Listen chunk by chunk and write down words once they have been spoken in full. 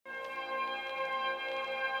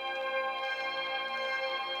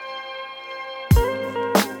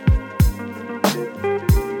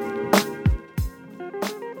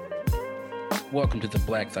Welcome to the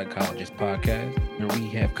Black Psychologist Podcast, where we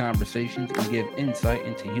have conversations and give insight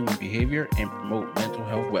into human behavior and promote mental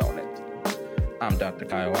health wellness. I'm Dr.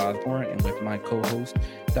 Kyle Osborne, and with my co-host,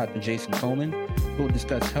 Dr. Jason Coleman, we'll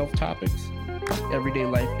discuss health topics, everyday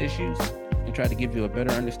life issues, and try to give you a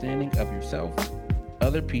better understanding of yourself,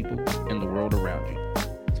 other people, and the world around you.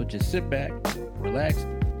 So just sit back, relax,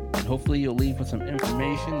 and hopefully you'll leave with some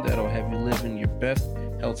information that'll have you living your best,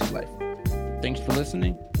 healthy life. Thanks for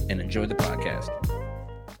listening and enjoy the podcast.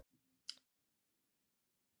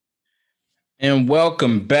 And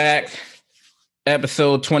welcome back.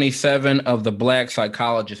 Episode 27 of the Black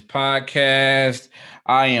Psychologist Podcast.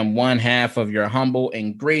 I am one half of your humble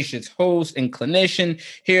and gracious host and clinician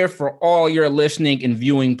here for all your listening and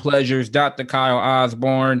viewing pleasures, Dr. Kyle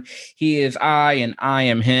Osborne. He is I and I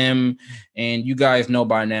am him. And you guys know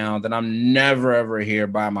by now that I'm never, ever here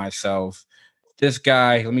by myself. This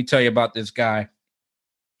guy, let me tell you about this guy.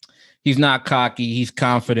 He's not cocky. He's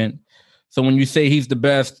confident. So when you say he's the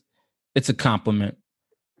best, it's a compliment.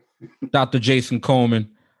 Dr. Jason Coleman,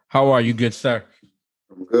 how are you, good sir?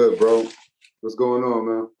 I'm good, bro. What's going on,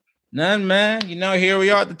 man? None, man. Here we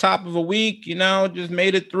are at the top of a week. Just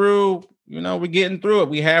made it through. We're getting through it.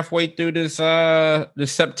 We halfway through this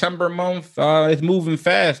September month. It's moving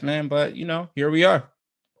fast, man. But here we are.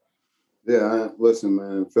 Yeah, listen,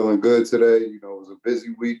 man. Feeling good today. It was a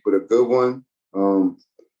busy week, but a good one.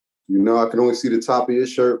 I can only see the top of your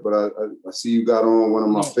shirt, but I see you got on one of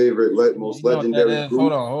my favorite, most legendary groups.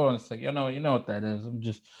 Hold on a second. You know what that is. I'm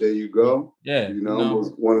just. There you go. Yeah.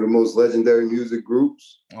 One of the most legendary music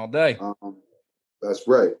groups. All day. That's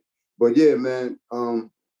right. But yeah, man,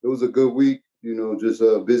 it was a good week. Just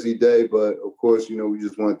a busy day, but of course, we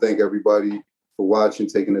just want to thank everybody for watching,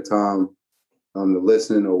 taking the time to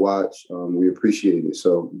listen or watch. We appreciate it.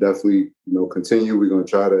 So definitely, continue. We're going to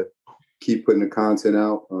try to keep putting the content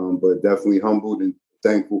out, but definitely humbled and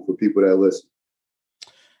thankful for people that listen.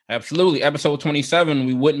 Absolutely. Episode 27,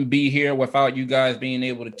 we wouldn't be here without you guys being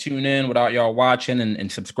able to tune in, without y'all watching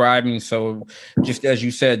and subscribing. So just as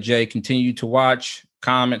you said, Jay, continue to watch,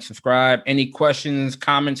 comment, subscribe. Any questions,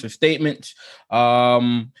 comments, or statements,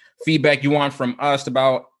 feedback you want from us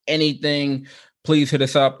about anything, please hit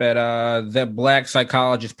us up at the Black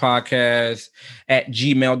Psychologist Podcast at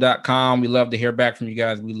gmail.com. We love to hear back from you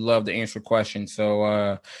guys. We love to answer questions.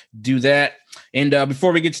 So do that. And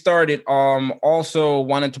before we get started, also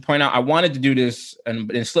wanted to point out, I wanted to do this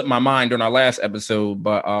and it slipped my mind during our last episode,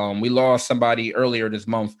 but we lost somebody earlier this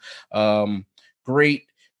month. Great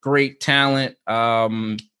talent.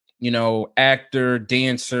 Actor,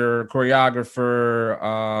 dancer,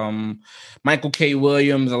 choreographer, Michael K.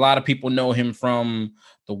 Williams. A lot of people know him from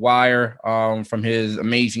The Wire, from his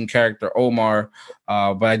amazing character, Omar.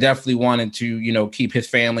 But I definitely wanted to, keep his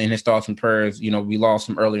family and his thoughts and prayers. We lost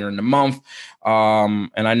him earlier in the month.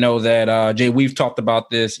 And I know that, Jay, we've talked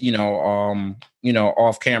about this,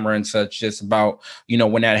 off camera and such, just about,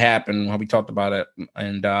 when that happened, how we talked about it.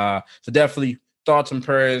 And so definitely thoughts and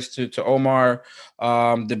prayers to Omar,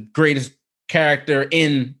 the greatest character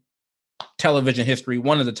in television history,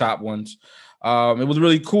 one of the top ones. It was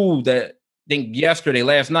really cool that I think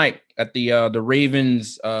last night at the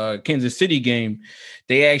Ravens Kansas City game,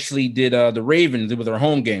 they actually did the Ravens. It was their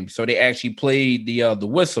home game, so they actually played the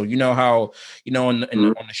whistle. You know how on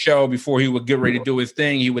the show before he would get ready to do his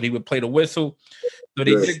thing, he would play the whistle. So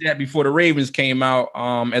they did that before the Ravens came out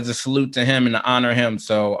as a salute to him and to honor him.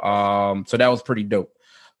 So so that was pretty dope.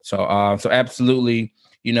 So absolutely,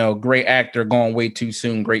 great actor going way too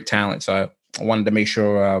soon, great talent. So I wanted to make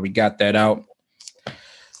sure we got that out.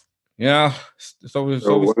 Yeah. So one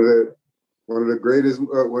of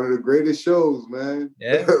the greatest shows, man.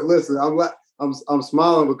 Yeah. Listen, I'm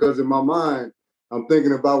smiling because in my mind I'm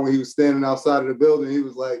thinking about when he was standing outside of the building. He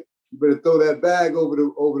was like, "You better throw that bag over the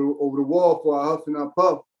wall for I huff and I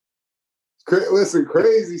puff." Listen,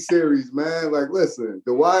 crazy series, man. Like, listen,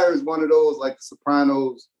 The Wire is one of those, like The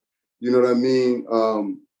Sopranos. You know what I mean?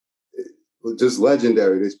 Just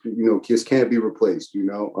legendary. This, kids can't be replaced.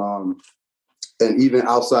 And even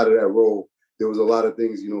outside of that role, there was a lot of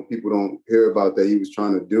things people don't hear about that he was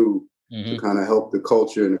trying to do to kind of help the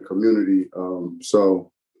culture and the community.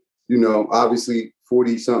 So obviously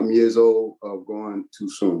 40-something years old, gone too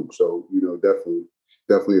soon. So,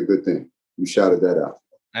 definitely a good thing. You shouted that out.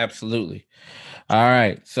 Absolutely. All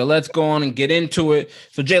right. So let's go on and get into it.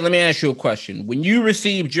 So, Jay, let me ask you a question. When you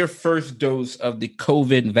received your first dose of the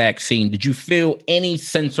COVID vaccine, did you feel any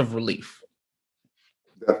sense of relief?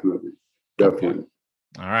 Definitely. Okay.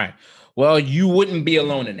 All right. Well, you wouldn't be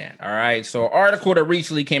alone in that. All right. So an article that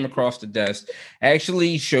recently came across the desk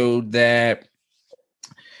actually showed that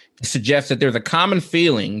suggests that there's a common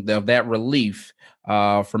feeling of that relief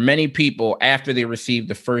for many people after they received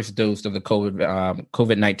the first dose of the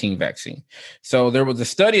COVID-19 vaccine. So there was a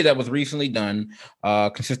study that was recently done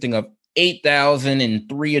consisting of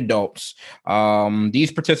 8,003 adults.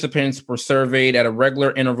 These participants were surveyed at a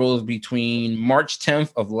regular intervals between March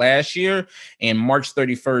 10th of last year and March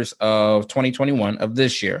 31st of 2021 of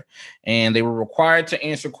this year. And they were required to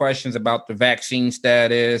answer questions about the vaccine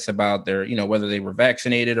status, about their, whether they were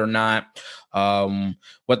vaccinated or not,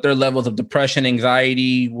 what their levels of depression,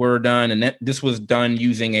 anxiety were done. And this was done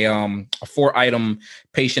using a 4-item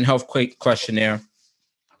patient health questionnaire.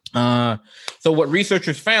 So what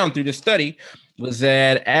researchers found through the study was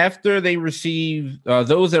that after they received,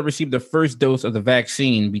 those that received the first dose of the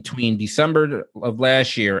vaccine between December of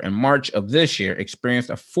last year and March of this year experienced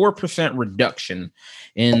a 4% reduction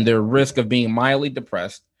in their risk of being mildly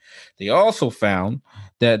depressed. They also found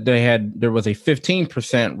that there was a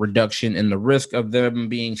 15% reduction in the risk of them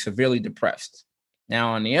being severely depressed. Now,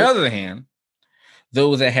 on the other hand,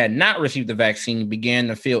 those that had not received the vaccine began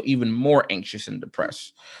to feel even more anxious and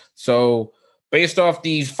depressed. So based off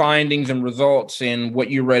these findings and results and what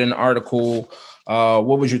you read in the article,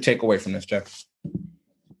 what was your takeaway from this, Jeff?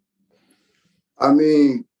 I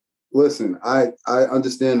mean, listen, I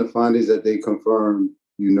understand the findings that they confirmed.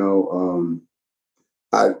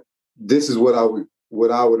 This is what I would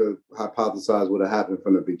have hypothesized would have happened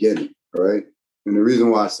from the beginning, right? And the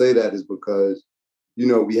reason why I say that is because,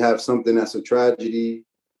 we have something that's a tragedy,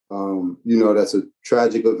 that's a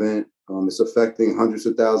tragic event. It's affecting hundreds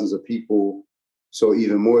of thousands of people. So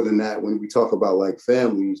even more than that, when we talk about like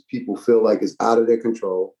families, people feel like it's out of their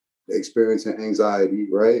control. They're experiencing anxiety,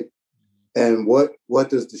 right? And what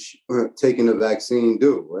does taking the vaccine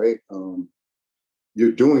do, right?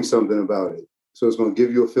 You're doing something about it. So it's going to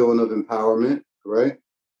give you a feeling of empowerment, right?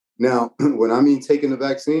 Now, when I mean taking the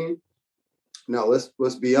vaccine, now let's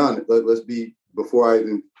be honest. Let's be before I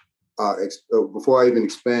even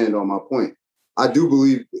expand on my point. I do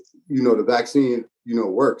believe the vaccine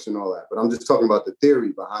works and all that, but I'm just talking about the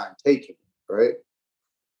theory behind taking it, right?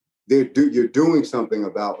 You're doing something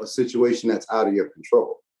about a situation that's out of your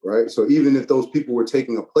control, right? So even if those people were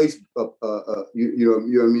taking a place, you know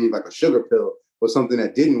what I mean, like a sugar pill or something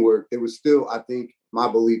that didn't work, they would still, I think, my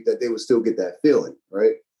belief that they would still get that feeling,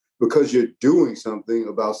 right? Because you're doing something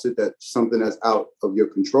about something that's out of your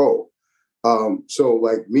control. So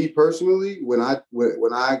like me personally, when I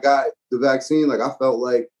got the vaccine, like I felt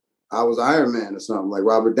like I was Iron Man or something, like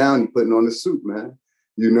Robert Downey putting on the suit, man.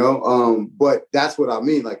 But that's what I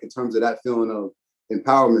mean, like in terms of that feeling of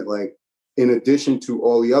empowerment, like in addition to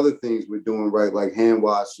all the other things we're doing, right, like hand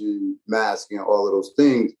washing, masking, all of those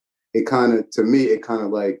things, it kind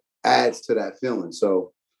of like adds to that feeling.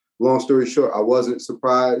 So long story short, I wasn't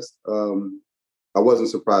surprised. I wasn't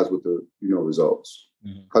surprised with the results.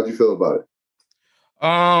 Mm-hmm. How'd you feel about it?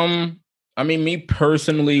 I mean, me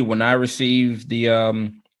personally, when I received the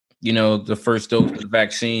the first dose of the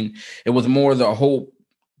vaccine, it was more the hope,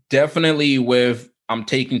 definitely with I'm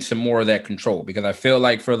taking some more of that control, because I feel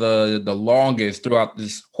like for the longest throughout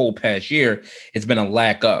this whole past year, it's been a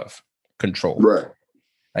lack of control. Right.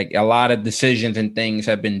 Like a lot of decisions and things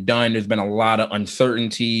have been done. There's been a lot of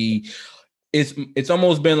uncertainty. It's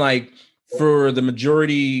almost been like for the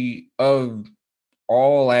majority of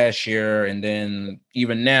all last year, and then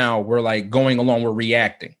even now, we're like going along, we're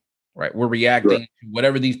reacting, right? We're reacting to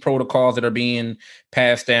whatever these protocols that are being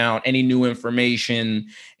passed down, any new information.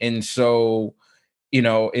 And so,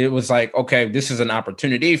 it was like, okay, this is an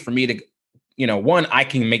opportunity for me to, one, I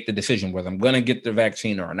can make the decision whether I'm going to get the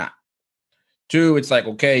vaccine or not. Two, it's like,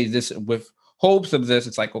 okay, this with hopes of this,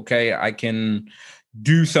 it's like, okay, I can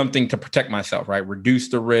do something to protect myself, right? Reduce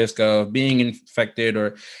the risk of being infected,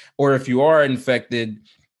 or if you are infected,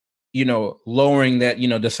 lowering that,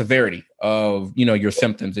 the severity of, your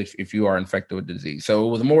symptoms if you are infected with disease. So it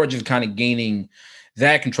was more just kind of gaining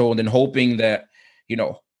that control and then hoping that,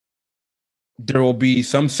 there will be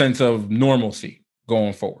some sense of normalcy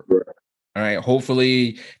going forward. All right.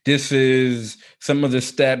 Hopefully this is some of the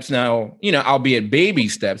steps now, albeit baby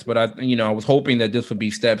steps, but I was hoping that this would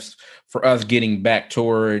be steps for us getting back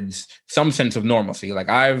towards some sense of normalcy. Like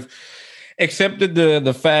I've accepted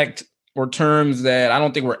the fact or terms that I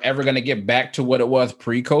don't think we're ever going to get back to what it was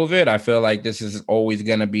pre-COVID. I feel like this is always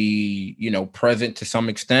going to be, present to some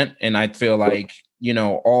extent. And I feel like,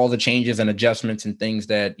 all the changes and adjustments and things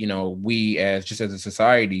that, we as a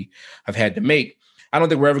society have had to make, I don't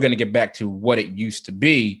think we're ever going to get back to what it used to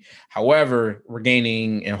be. However, we're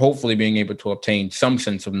gaining and hopefully being able to obtain some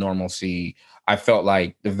sense of normalcy. I felt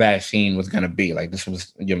like the vaccine was going to be like, this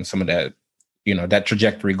was some of that that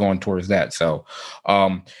trajectory going towards that. So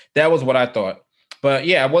that was what I thought. But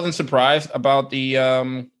yeah, I wasn't surprised about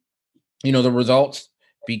the the results,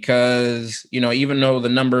 because even though the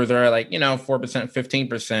numbers are like 4%,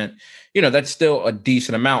 15%, that's still a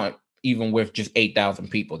decent amount, even with just 8,000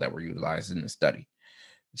 people that were utilized in the study.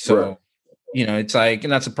 So Right. it's like,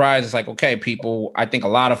 not surprised. It's like, okay, people, I think a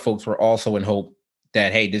lot of folks were also in hope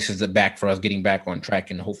that, hey, this is the back for us getting back on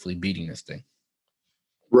track and hopefully beating this thing.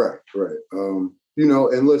 Right.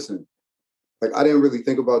 And listen, like, I didn't really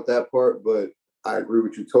think about that part, but I agree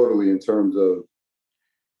with you totally in terms of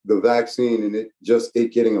the vaccine and it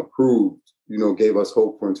getting approved, gave us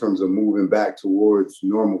hope for in terms of moving back towards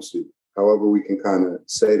normalcy. However, we can kind of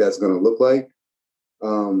say that's going to look like.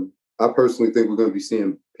 I personally think we're going to be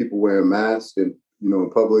seeing people wearing masks and, in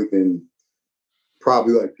public, and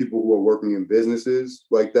probably like people who are working in businesses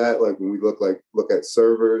like that. Like when we look at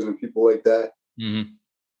servers and people like that, mm-hmm.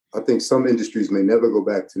 I think some industries may never go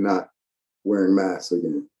back to not wearing masks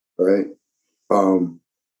again. Right.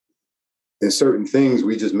 And certain things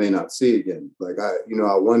we just may not see again. Like I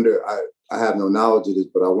wonder, I have no knowledge of this,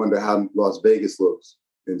 but I wonder how Las Vegas looks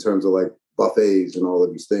in terms of like buffets and all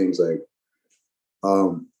of these things. Like,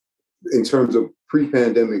 in terms of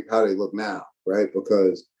pre-pandemic, how they look now, right?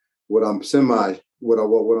 Because what I'm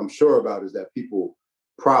sure about is that people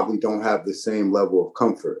probably don't have the same level of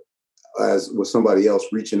comfort as with somebody else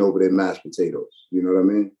reaching over their mashed potatoes. You know what I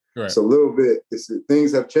mean? Right. So a little bit,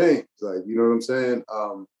 things have changed. Like, you know what I'm saying?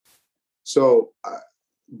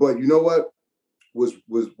 But you know what was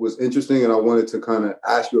interesting, and I wanted to kind of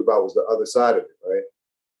ask you about was the other side of it, right?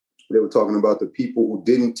 They were talking about the people who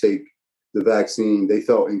didn't take the vaccine, they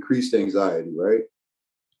felt increased anxiety, right?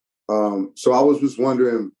 So I was just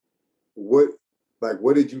wondering, what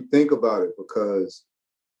did you think about it? Because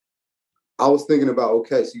I was thinking about,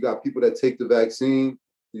 okay, so you got people that take the vaccine,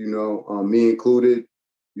 me included,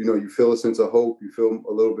 you feel a sense of hope, you feel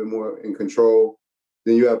a little bit more in control.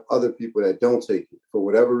 Then you have other people that don't take it for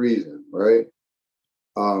whatever reason, right?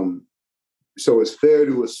 So it's fair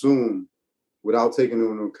to assume, without taking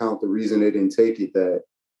into account the reason they didn't take it, that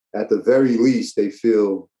at the very least they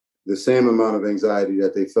feel the same amount of anxiety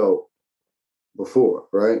that they felt before,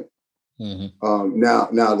 right? Mm-hmm.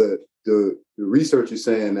 Now the research is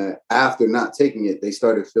saying that after not taking it, they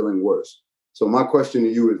started feeling worse. So my question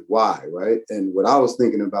to you is why, right? And what I was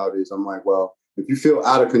thinking about is, I'm like, well, if you feel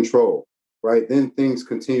out of control, right, then things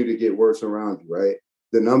continue to get worse around you, right?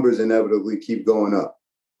 The numbers inevitably keep going up,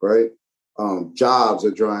 right? Jobs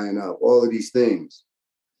are drying up, all of these things.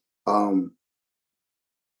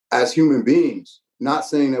 As human beings, not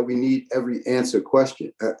saying that we need every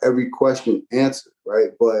question answered,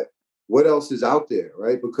 right? But what else is out there,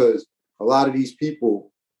 right? Because a lot of these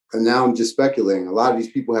people, and now I'm just speculating, a lot of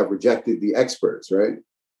these people have rejected the experts, right?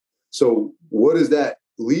 So what does that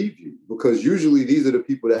leave you? Because usually these are the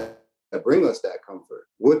people that bring us that comfort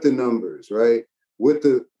with the numbers, right? With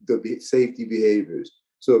the safety behaviors.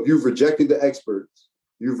 So if you've rejected the experts,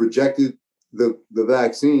 you've rejected the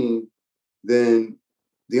vaccine, then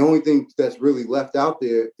the only thing that's really left out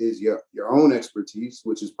there is your own expertise,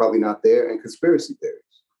 which is probably not there, and conspiracy theories.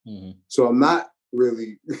 Mm-hmm. So I'm not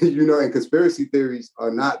really, and conspiracy theories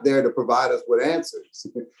are not there to provide us with answers,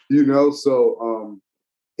 So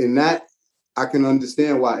in that, I can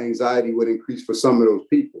understand why anxiety would increase for some of those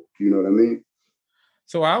people. You know what I mean?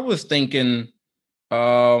 So I was thinking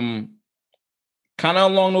kind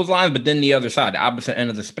of along those lines, but then the other side, the opposite end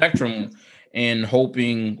of the spectrum, and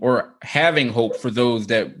hoping or having hope for those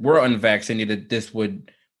that were unvaccinated, this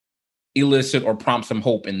would elicit or prompt some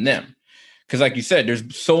hope in them. Because like you said,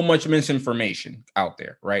 there's so much misinformation out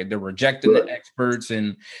there, right? They're rejecting the experts,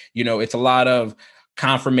 and, it's a lot of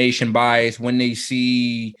confirmation bias when they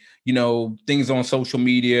see, things on social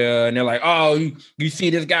media, and they're like, oh, you see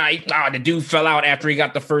this guy, the dude fell out after he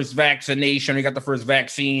got the first vaccination, he got the first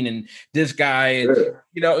vaccine, and this guy, and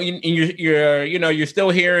you're still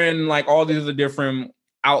hearing like all these other different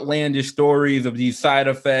outlandish stories of these side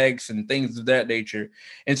effects and things of that nature.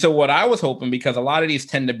 And so what I was hoping, because a lot of these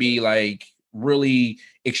tend to be like really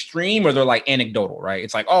extreme, or they're like anecdotal, right?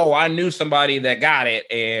 It's like, oh, I knew somebody that got it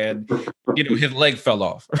and his leg fell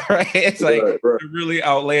off, right? It's like really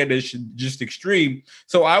outlandish and just extreme.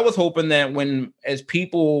 So I was hoping that as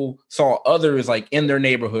people saw others like in their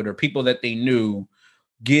neighborhood or people that they knew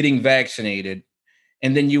getting vaccinated,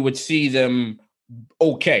 and then you would see them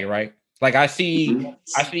okay, right? Like I see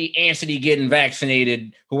Anthony getting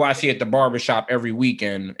vaccinated, who I see at the barbershop every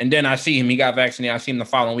weekend. And then I see him, he got vaccinated. I see him the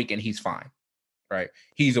following weekend. He's fine, right?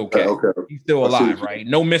 He's okay. He's still alive, right?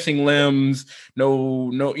 No missing limbs,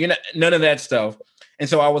 no, none of that stuff. And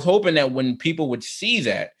so I was hoping that when people would see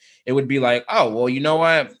that, it would be like, oh, well, you know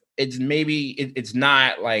what? It's it's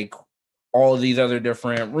not like all of these other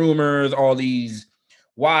different rumors, all these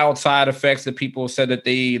wild side effects that people said that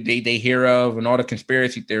they hear of, and all the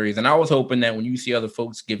conspiracy theories. And I was hoping that when you see other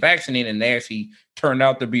folks get vaccinated and they actually turned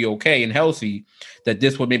out to be okay and healthy, that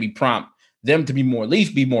this would maybe prompt them to be more, at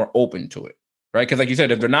least be more open to it, right? Because like you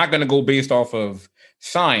said, if they're not going to go based off of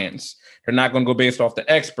science, they're not going to go based off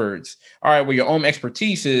the experts. All right, well, your own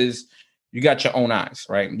expertise is you got your own eyes,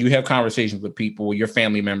 right? You have conversations with people, your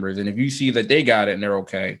family members, and if you see that they got it and they're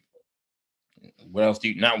okay, what else do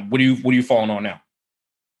you now? What are you falling on now?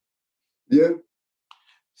 Yeah,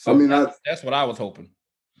 So I mean, that's what I was hoping.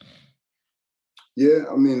 Yeah,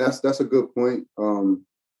 I mean that's a good point.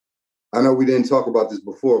 I know we didn't talk about this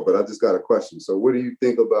before, but I just got a question. So, what do you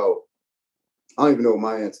think about? I don't even know what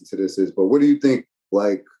my answer to this is, but what do you think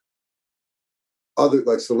like other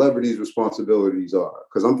like celebrities' responsibilities are?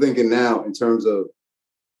 Because I'm thinking now in terms of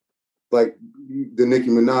like the Nicki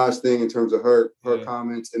Minaj thing, in terms of her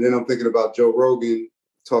comments, and then I'm thinking about Joe Rogan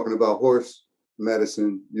talking about horse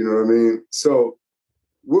medicine. You know what I mean? So,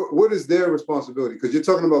 what is their responsibility? Because you're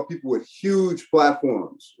talking about people with huge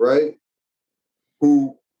platforms, right?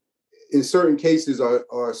 Who, in certain cases,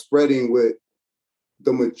 are spreading what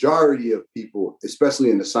the majority of people, especially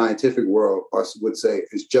in the scientific world, would say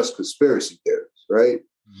is just conspiracy theories, right?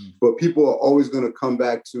 Mm-hmm. But people are always going to come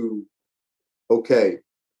back to, okay,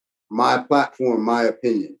 my platform, my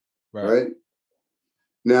opinion, right?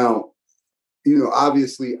 Now,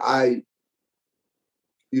 obviously I've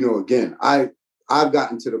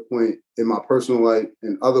gotten to the point in my personal life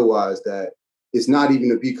and otherwise that it's not even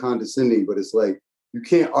to be condescending, but it's like, you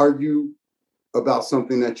can't argue about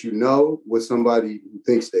something that you know with somebody who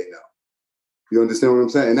thinks they know. You understand what I'm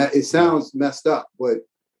saying? And that it sounds messed up, but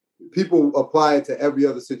people apply it to every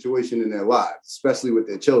other situation in their lives, especially with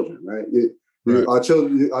their children, right? Our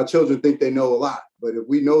children think they know a lot, but if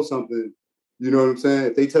we know something, you know what I'm saying?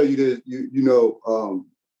 If they tell you this,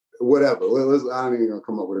 whatever. I ain't even gonna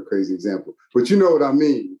come up with a crazy example, but you know what I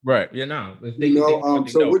mean, right? Yeah, no.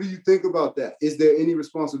 So what do you think about that? Is there any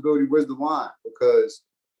responsibility? Where's the line? Because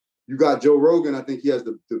you got Joe Rogan. I think he has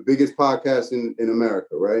the biggest podcast in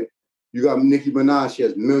America, right? You got Nicki Minaj. She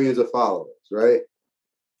has millions of followers, right?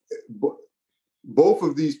 Both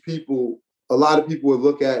of these people, a lot of people would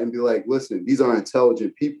look at and be like, listen, these are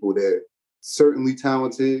intelligent people. They're certainly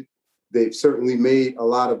talented. They've certainly made a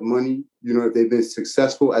lot of money. They've been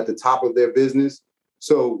successful at the top of their business.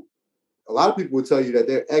 So a lot of people would tell you that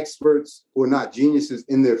they're experts or not geniuses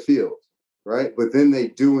in their field, right? But then they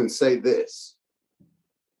do and say this,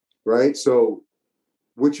 right? So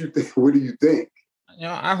what do you think?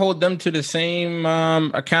 I hold them to the same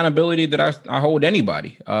accountability that I hold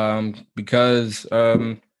anybody, because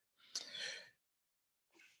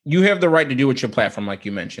you have the right to do with your platform, like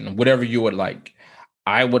you mentioned, whatever you would like.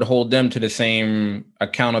 I would hold them to the same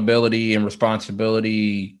accountability and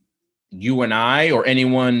responsibility you and I or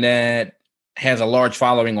anyone that has a large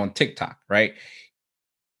following on TikTok, right?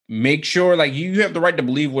 Make sure like you have the right to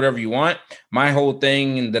believe whatever you want. My whole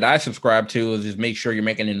thing that I subscribe to is just make sure you're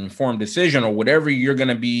making an informed decision or whatever you're going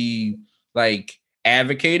to be like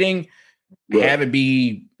advocating, have it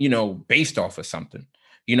be, based off of something.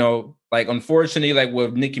 Like unfortunately, like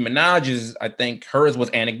with Nicki Minaj's, I think hers was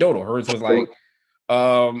anecdotal. Hers was like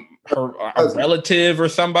a relative or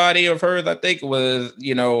somebody of hers, I think was,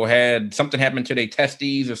 had something happen to their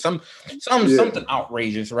testes or something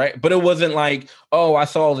outrageous, right? But it wasn't like, oh, I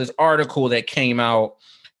saw this article that came out,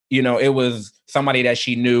 it was somebody that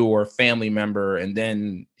she knew or a family member, and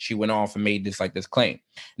then she went off and made this claim.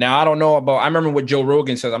 Now, I don't know I remember what Joe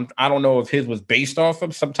Rogan says. I don't know if his was based off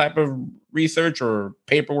of some type of research or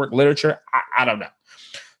paperwork, literature. I don't know.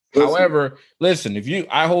 However, listen,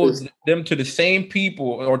 I hold them to the same people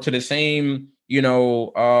or to the same,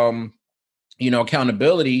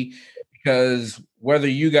 accountability, because whether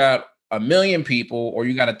you got 1 million people or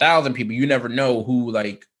you got 1,000 people, you never know who,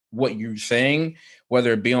 like, what you're saying,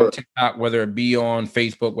 whether it be on TikTok, whether it be on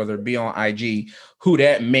Facebook, whether it be on IG, who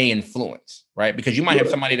that may influence, right? Because you might have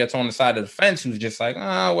somebody that's on the side of the fence who's just like,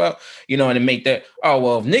 oh, well, and to make that, oh,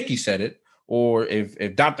 well, if Nikki said it, or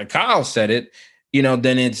if Dr. Kyle said it,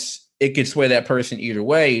 then it could sway that person either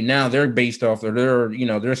way. Now they're based off, or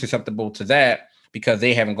they're susceptible to that because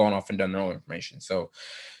they haven't gone off and done their own information. So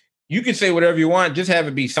you can say whatever you want, just have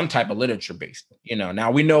it be some type of literature based.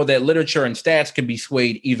 Now we know that literature and stats can be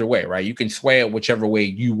swayed either way, right? You can sway it whichever way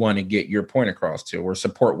you want to get your point across to, or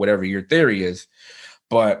support whatever your theory is.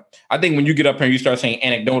 But I think when you get up here and you start saying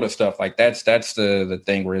anecdotal stuff, like that's the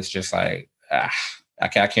thing where it's just like, I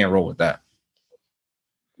can't roll with that.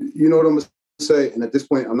 You know what I'm gonna say, and at this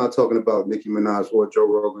point, I'm not talking about Nicki Minaj or Joe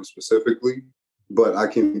Rogan specifically, but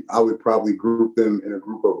I would probably group them in a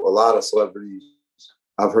group of a lot of celebrities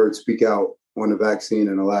I've heard speak out on the vaccine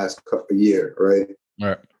in the last year, right?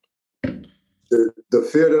 Right. The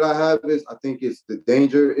fear that I have is, I think it's the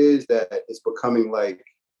danger is that it's becoming like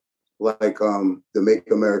the Make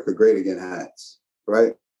America Great Again hats,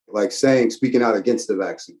 right? Like speaking out against the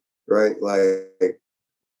vaccine, right? Like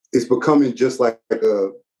it's becoming just like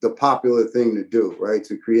the popular thing to do, right?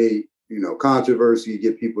 To create, controversy,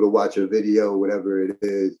 get people to watch a video, whatever it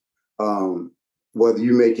is. Whether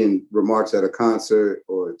you're making remarks at a concert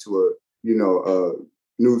or to a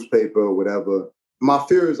newspaper or whatever. My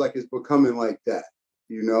fear is like it's becoming like that,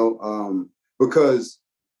 because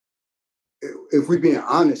if we're being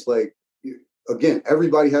honest, like, again,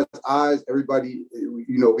 everybody has eyes, everybody,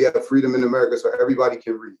 we have freedom in America, so everybody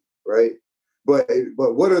can read, right? But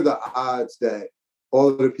what are the odds that all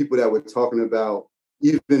of the people that we're talking about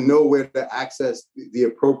even know where to access the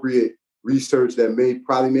appropriate research that may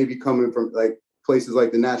be coming from like places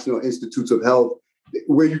like the National Institutes of Health,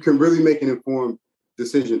 where you can really make an informed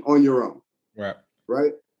decision on your own? Right.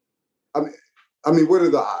 Right. I mean, what are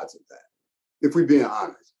the odds of that? If we're being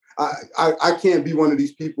honest, I can't be one of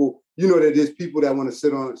these people. That there's people that want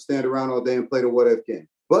to stand around all day and play the what if game.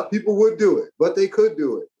 But people would do it. But they could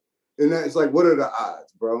do it. And it's like, what are the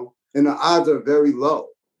odds, bro? And the odds are very low,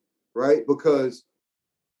 right? Because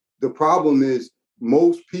the problem is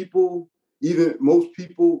most people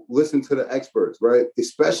listen to the experts, right?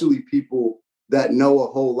 Especially people that know a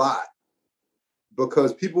whole lot.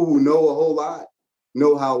 Because people who know a whole lot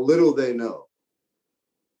know how little they know.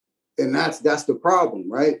 And that's the problem,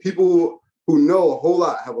 right? People who know a whole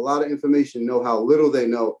lot, have a lot of information, know how little they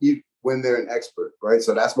know even when they're an expert, right?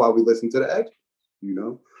 So that's why we listen to the experts,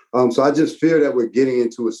 So I just fear that we're getting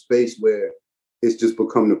into a space where it's just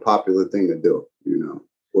become the popular thing to do,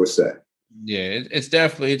 or say. Yeah, it's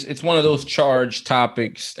definitely it's one of those charged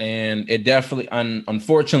topics, and it definitely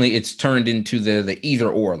unfortunately it's turned into the either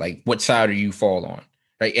or, like what side do you fall on,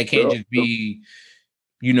 right? It can't just be,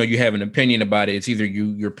 you have an opinion about it. It's either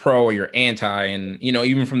you're pro or you're anti, and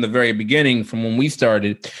even from the very beginning, from when we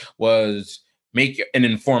started, was make an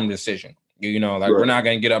informed decision. Like, we're not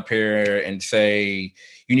going to get up here and say,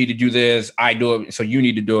 you need to do this, I do it, so you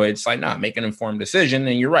need to do it. It's like, nah, make an informed decision.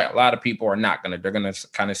 And you're right. A lot of people are not going to, they're going to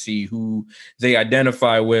kind of see who they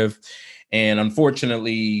identify with. And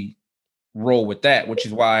unfortunately, roll with that, which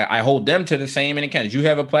is why I hold them to the same in account. You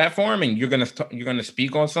have a platform and you're gonna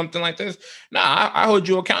speak on something like this. Nah, I hold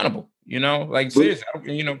you accountable. Like, seriously,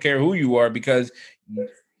 I don't care who you are, because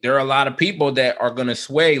there are a lot of people that are gonna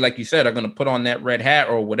sway, like you said, are gonna put on that red hat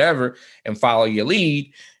or whatever and follow your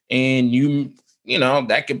lead, and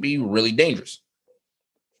that could be really dangerous.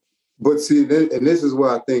 But see, and this is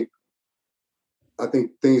where I think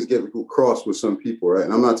things get crossed with some people, right?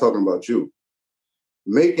 And I'm not talking about you.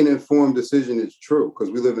 Make an informed decision is true because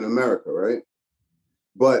we live in America, right?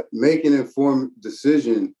 But make an informed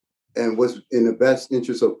decision and what's in the best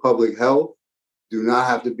interest of public health do not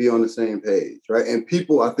have to be on the same page, right? And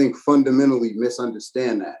people, I think, fundamentally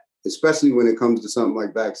misunderstand that, especially when it comes to something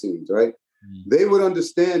like vaccines, right? Mm-hmm. They would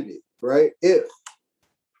understand it, right? If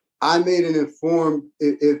I made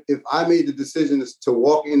if I made the decision to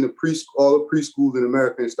walk into all the preschools in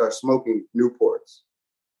America and start smoking Newports,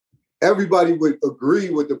 everybody would agree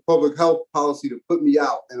with the public health policy to put me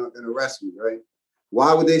out and arrest me, right?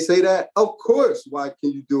 Why would they say that? Of course. Why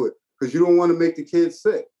can you do it? Because you don't want to make the kids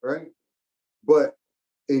sick, right? But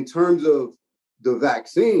in terms of the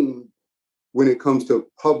vaccine, when it comes to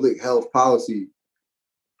public health policy,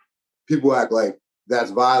 people act like that's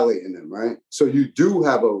violating them, right? So you do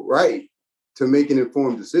have a right to make an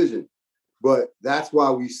informed decision. But that's why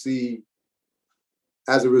we see,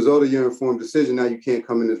 as a result of your informed decision, now you can't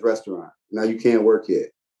come in this restaurant. Now you can't work here.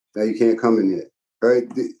 Now you can't come in here,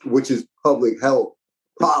 right? Which is public health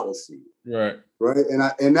policy, right? Right,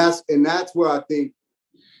 and that's where I think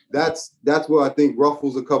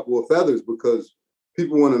ruffles a couple of feathers, because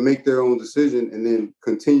people want to make their own decision and then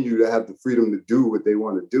continue to have the freedom to do what they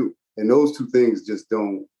want to do, and those two things just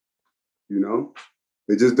don't,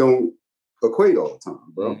 they just don't equate all the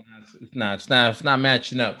time, bro. It's not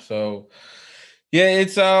matching up. So. Yeah,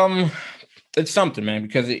 it's something, man,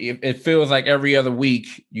 because it feels like every other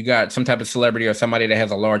week you got some type of celebrity or somebody that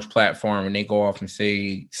has a large platform and they go off and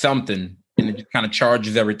say something, and it just kind of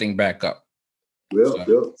charges everything back up.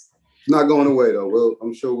 It's not going away though.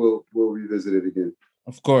 I'm sure we'll revisit it again.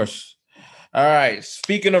 Of course. All right.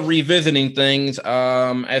 Speaking of revisiting things,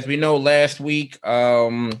 as we know, last week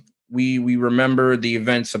we remember the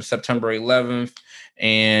events of September 11th,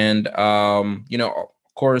 and of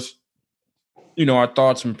course, our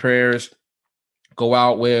thoughts and prayers go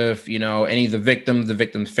out with, any of the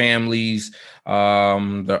victims' families,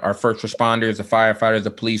 our first responders, the firefighters,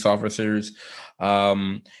 the police officers.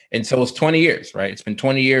 And so it's 20 years, right? It's been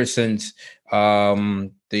 20 years since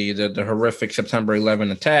the horrific September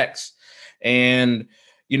 11 attacks. And,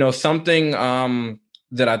 something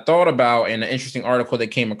that I thought about in an interesting article that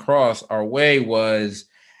came across our way was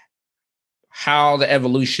how the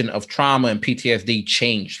evolution of trauma and PTSD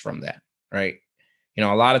changed from that, right?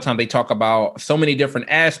 A lot of times they talk about so many different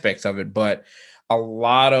aspects of it, but a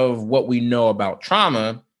lot of what we know about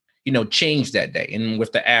trauma, changed that day and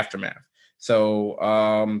with the aftermath. So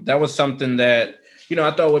that was something that,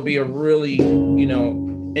 I thought would be a really,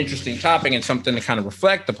 interesting topic and something to kind of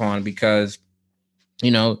reflect upon because,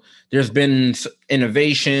 there's been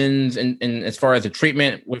innovations in as far as the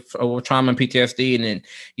treatment with trauma and PTSD. And then,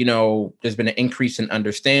 there's been an increase in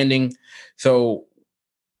understanding. So,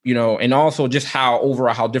 and also just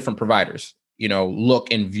how different providers,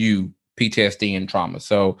 look and view PTSD and trauma.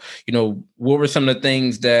 So, what were some of the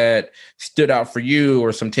things that stood out for you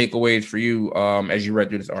or some takeaways for you as you read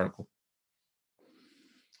through this article?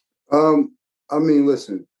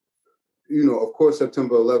 Listen, of course,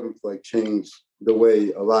 September 11th, changed the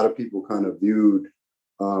way a lot of people kind of viewed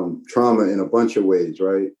trauma in a bunch of ways,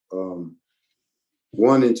 right?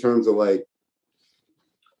 One, in terms of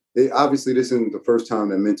obviously this isn't the first time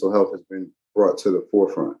that mental health has been brought to the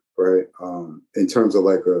forefront, right? In terms of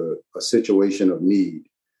a situation of need.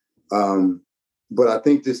 But I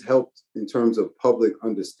think this helped in terms of public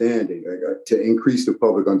understanding, to increase the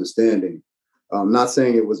public understanding. Not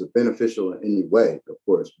saying it was beneficial in any way, of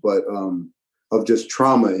course, but of just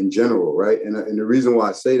trauma in general, right? And the reason why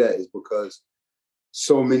I say that is because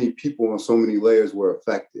so many people on so many layers were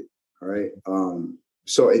affected, right?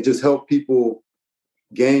 So it just helped people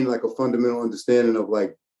gain a fundamental understanding of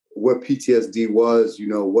what PTSD was,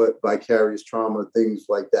 what vicarious trauma, things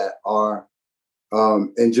like that are,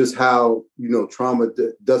 and just how, trauma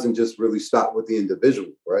doesn't just really stop with the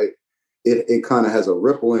individual, right? It kind of has a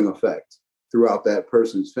rippling effect throughout that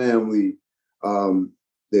person's family,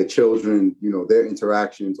 their children, their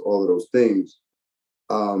interactions, all of those things.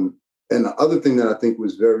 And the other thing that I think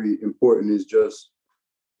was very important is just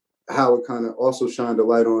how it kind of also shined a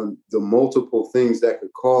light on the multiple things that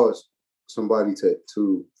could cause somebody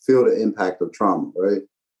to feel the impact of trauma, right?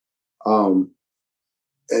 And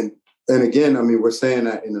again, we're saying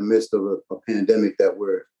that in the midst of a pandemic that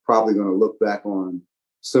we're probably going to look back on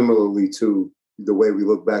similarly to the way we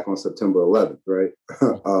look back on September 11th, right?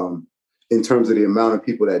 In terms of the amount of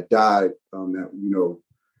people that died, and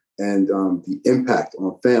the impact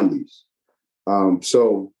on families.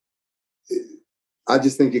 So I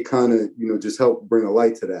just think it kind of, just helped bring a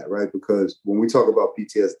light to that, right? Because when we talk about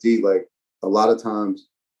PTSD, a lot of times,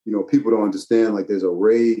 people don't understand, there's a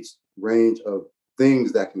range of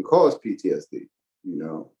things that can cause PTSD,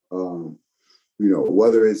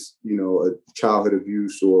 whether it's, a childhood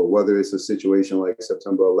abuse or whether it's a situation like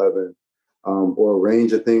September 11th, or a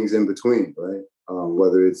range of things in between, right?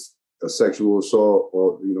 Whether it's a sexual assault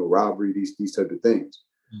or, robbery, these type of things.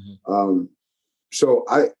 Mm-hmm. So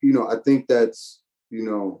I think that's,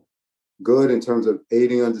 good in terms of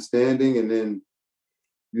aiding understanding. And then,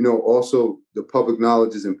 also the public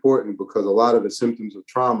knowledge is important because a lot of the symptoms of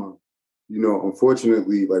trauma,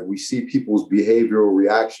 unfortunately, we see people's behavioral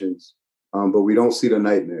reactions, but we don't see the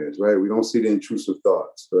nightmares, right? We don't see the intrusive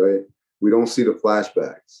thoughts, right? We don't see the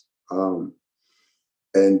flashbacks.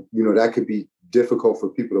 And, that could be difficult for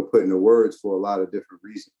people to put into words for a lot of different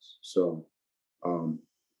reasons. So,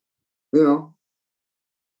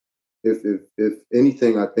 if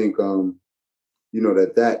anything, I think,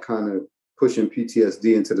 that kind of pushing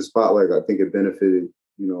PTSD into the spotlight, I think it benefited,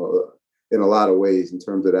 in a lot of ways in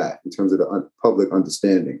terms of the public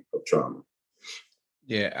understanding of trauma.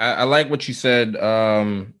 Yeah, I like what you said,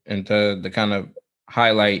 and to kind of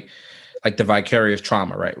highlight the vicarious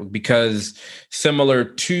trauma, right? Because similar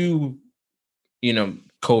to,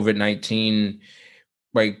 COVID-19,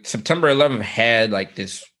 September 11th had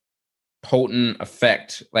this potent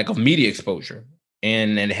effect of media exposure,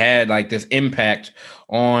 and it had this impact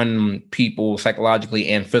on people psychologically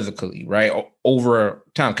and physically, right, over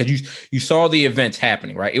time, because you saw the events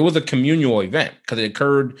happening, right? It was a communal event because it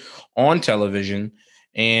occurred on television,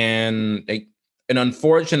 and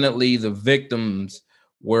unfortunately the victims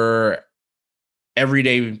were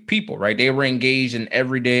everyday people, right? They were engaged in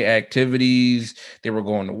everyday activities. They were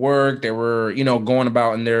going to work. They were, going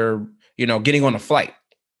about in their, getting on a flight.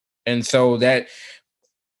 And so that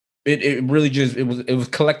it really just, it was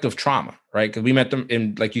collective trauma, right? Because we met them,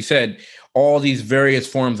 and like you said, all these various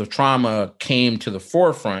forms of trauma came to the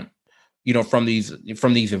forefront from these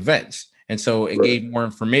events. And so it gave more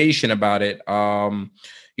information about it.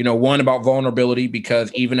 One about vulnerability,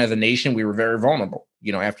 because even as a nation, we were very vulnerable,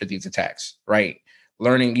 after these attacks, right?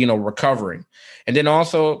 Learning, recovering. And then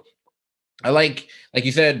also I like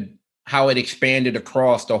you said, how it expanded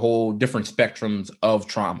across the whole different spectrums of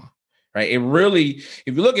trauma, right? It really,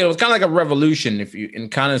 if you look at it, it was kind of like a revolution, in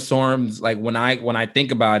kind of forms, like when I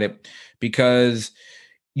think about it, because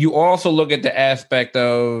you also look at the aspect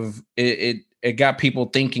of it got people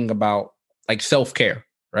thinking about like self-care,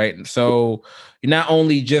 right? And so you're not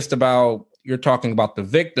only just about, you're talking about the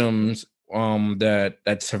victims,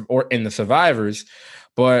 that's or in the survivors,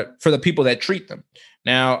 but for the people that treat them.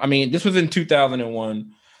 Now, I mean, this was in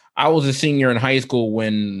 2001. I was a senior in high school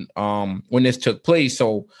when this took place.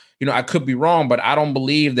 So, I could be wrong, but I don't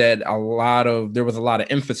believe that there was a lot of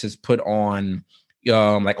emphasis put on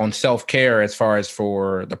like on self-care as far as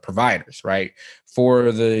for the providers, right?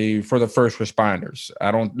 For the first responders.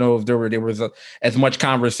 I don't know if there was as much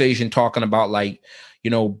conversation talking about like,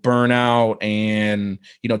 burnout and,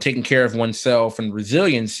 taking care of oneself and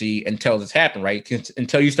resiliency until this happened, right?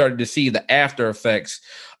 Until you started to see the after effects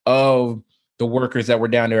of the workers that were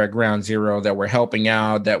down there at ground zero, that were helping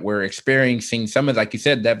out, that were experiencing some of, like you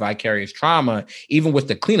said, that vicarious trauma, even with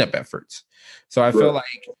the cleanup efforts. So I feel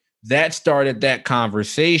like that started that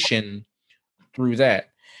conversation through that.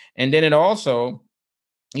 And then it also,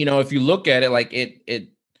 if you look at it, like it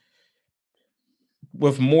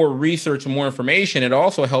with more research and more information, it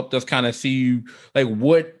also helped us kind of see like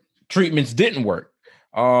what treatments didn't work.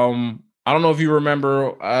 I don't know if you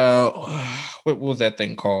remember, what was that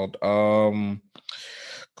thing called?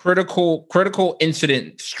 Critical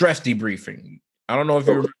incident stress debriefing. I don't know if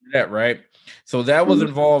you remember that, right? So that was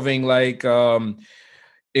involving like,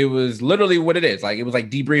 it was literally what it is. Like, it was like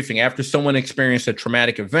debriefing after someone experienced a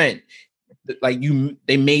traumatic event. Like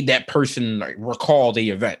they made that person like recall the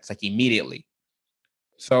events like immediately.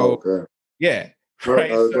 So yeah,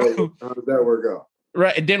 right. How did that work out?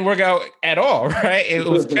 Right, it didn't work out at all. Right, it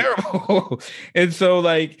was terrible. And so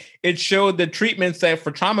like it showed the treatments that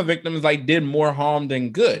for trauma victims like did more harm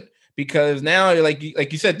than good, because now like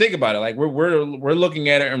you said, think about it, like we're looking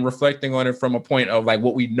at it and reflecting on it from a point of like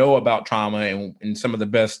what we know about trauma and some of the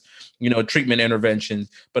best treatment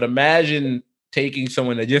interventions. But imagine taking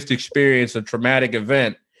someone that just experienced a traumatic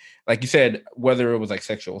event, like you said, whether it was like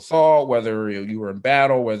sexual assault, whether you were in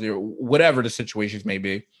battle, whatever the situations may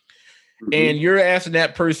be, and you're asking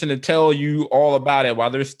that person to tell you all about it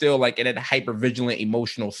while they're still like in a hyper vigilant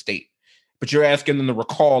emotional state, but you're asking them to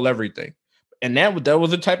recall everything. And that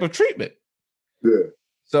was a type of treatment. Yeah.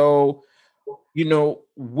 So,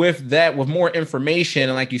 with that, with more information,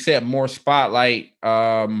 and like you said, more spotlight,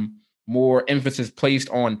 more emphasis placed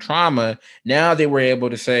on trauma, now they were able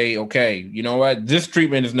to say, okay, you know what? This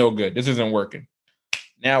treatment is no good. This isn't working.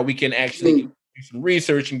 Now we can actually do some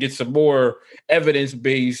research and get some more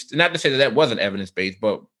evidence-based. Not to say that wasn't evidence-based,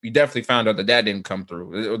 but we definitely found out that didn't come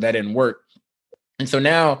through, that didn't work. And so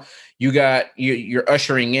now you're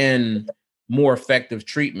ushering in more effective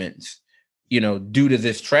treatments, due to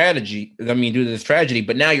this tragedy.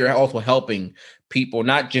 But now you're also helping people,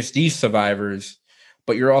 not just these survivors,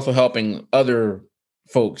 but you're also helping other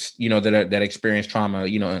folks, that experience trauma,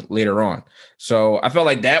 later on. So I felt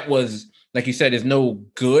like that was, like you said, is no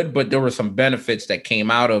good, but there were some benefits that came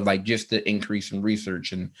out of like just the increase in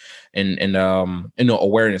research and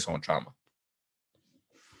awareness on trauma.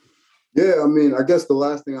 Yeah, I mean, I guess the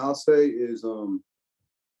last thing I'll say is,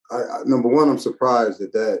 number one, I'm surprised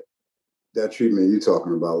that treatment you're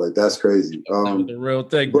talking about. Like, that's crazy. That was the real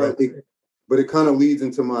thing, but it kind of leads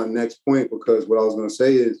into my next point, because what I was going to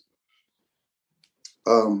say is,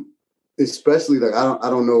 especially like I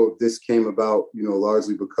don't know if this came about,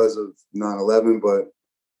 largely because of 9/11, but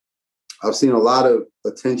I've seen a lot of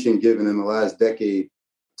attention given in the last decade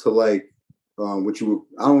to like I don't want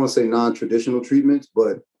to say non-traditional treatments,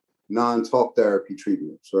 but non-talk therapy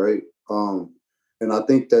treatments, right? And I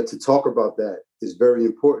think that to talk about that is very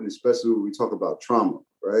important, especially when we talk about trauma,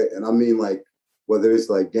 right? And I mean, like, whether it's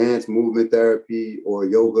like dance, movement therapy, or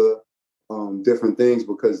yoga, different things,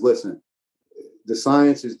 because listen, the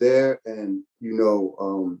science is there, and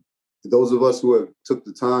those of us who have took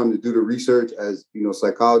the time to do the research as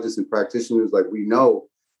psychologists and practitioners, like, we know,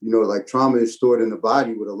 like, trauma is stored in the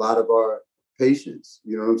body with a lot of our patients.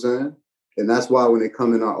 You know what I'm saying? And that's why when they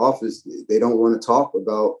come in our office, they don't want to talk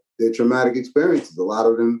about their traumatic experiences. A lot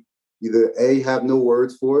of them either A, have no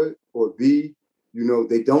words for it, or B,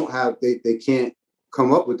 they don't have, they can't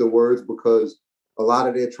come up with the words, because a lot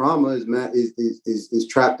of their trauma is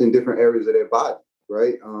trapped in different areas of their body,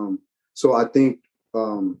 right? So I think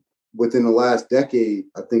within the last decade,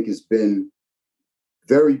 I think it's been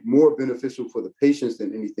very more beneficial for the patients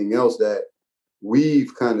than anything else that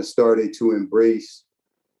we've kind of started to embrace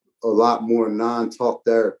a lot more non-talk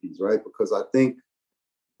therapies, right? Because I think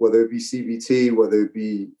whether it be CBT, whether it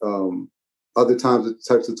be other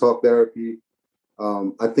types of talk therapy,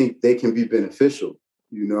 I think they can be beneficial,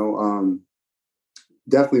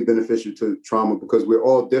 definitely beneficial to trauma because we're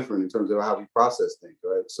all different in terms of how we process things,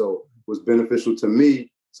 right? So what's beneficial to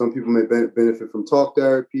me, some people may benefit from talk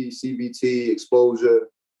therapy, CBT, exposure.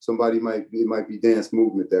 It might be dance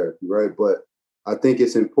movement therapy, right? But I think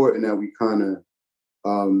it's important that we kind of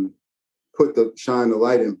shine the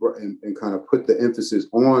light and kind of put the emphasis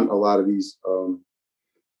on a lot of these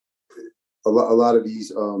therapies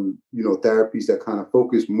that kind of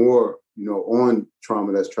focus more on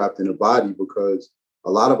trauma that's trapped in the body, because a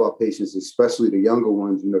lot of our patients, especially the younger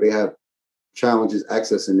ones, they have challenges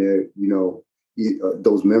accessing their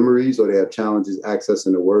those memories, or they have challenges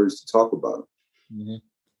accessing the words to talk about them. Mm-hmm.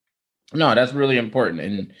 No, that's really important,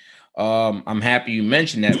 and I'm happy you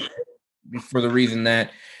mentioned that for the reason that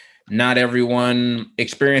not everyone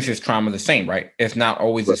experiences trauma the same, right? It's not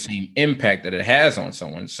always the same impact that it has on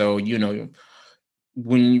someone. So,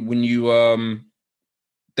 when you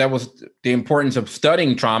that was the importance of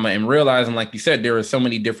studying trauma and realizing, like you said, there are so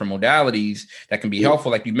many different modalities that can be helpful.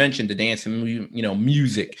 Like you mentioned, the dance and,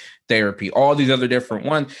 music therapy, all these other different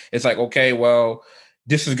ones. It's like, okay, well,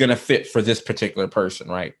 this is going to fit for this particular person,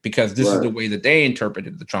 right? Because this is the way that they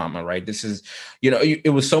interpreted the trauma, right? This is,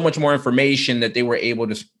 it was so much more information that they were able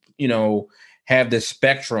to, have this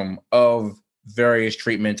spectrum of various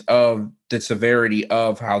treatments of the severity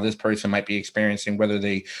of how this person might be experiencing, whether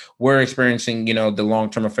they were experiencing, the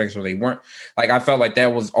long-term effects or they weren't. Like, I felt like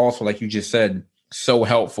that was also, like you just said, so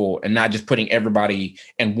helpful, and not just putting everybody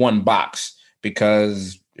in one box,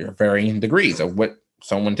 because there are varying degrees of what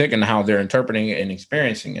someone taking and how they're interpreting it and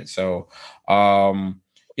experiencing it. So,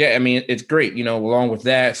 yeah, I mean, it's great, along with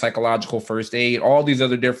that, psychological first aid, all these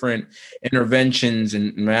other different interventions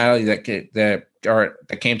and modalities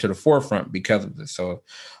that came to the forefront because of this. So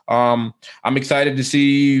I'm excited to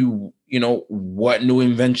see, what new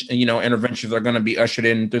interventions are going to be ushered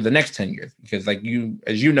in through the next 10 years, because like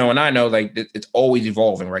as you know, and I know, like it's always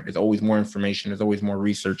evolving, right? There's always more information. There's always more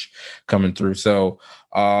research coming through. So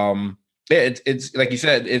yeah, it's like you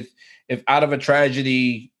said, if out of a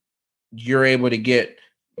tragedy, you're able to get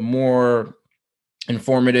more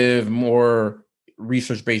informative, more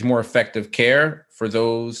research-based, more effective care for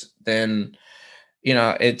those, then,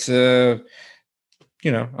 it's I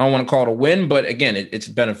don't want to call it a win, but again, it's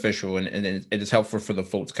beneficial and it is helpful for the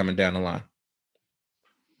folks coming down the line.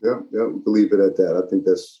 Yeah, we'll leave it at that. I think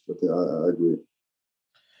I agree.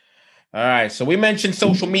 All right. So we mentioned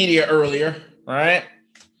social media earlier, right?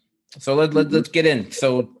 So let's get in.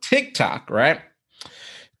 So TikTok, right?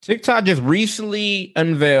 TikTok just recently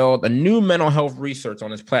unveiled a new mental health research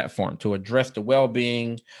on its platform to address the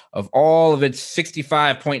well-being of all of its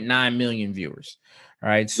 65.9 million viewers. All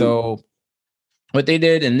right. So what they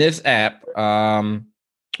did in this app, or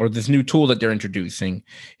this new tool that they're introducing,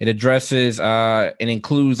 it addresses and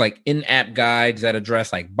includes like in-app guides that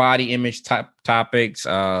address like body image topics,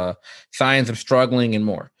 signs of struggling, and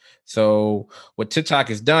more. So what TikTok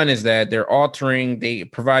has done is that they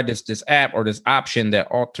provide this app or this option that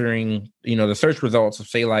altering, the search results of,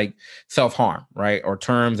 say, like self-harm, right? Or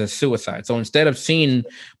terms as suicide. So instead of seeing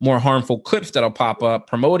more harmful clips that'll pop up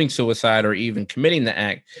promoting suicide or even committing the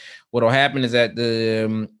act, what'll happen is that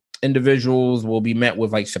the individuals will be met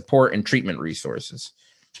with like support and treatment resources.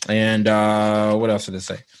 And what else did it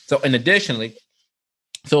say? So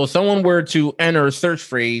so if someone were to enter a search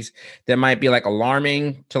phrase that might be like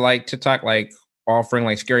alarming to like TikTok, like offering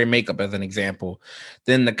like scary makeup as an example,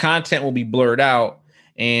 then the content will be blurred out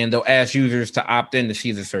and they'll ask users to opt in to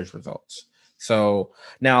see the search results. So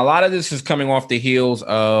now a lot of this is coming off the heels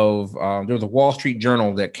of there was a Wall Street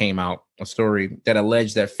Journal that came out, a story that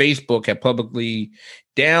alleged that Facebook had publicly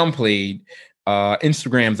downplayed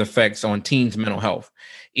Instagram's effects on teens' mental health,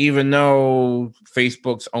 even though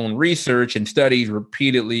Facebook's own research and studies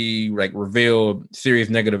repeatedly like revealed serious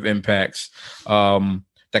negative impacts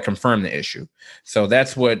that confirm the issue. So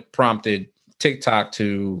that's what prompted TikTok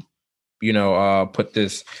to, put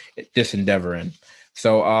this endeavor in.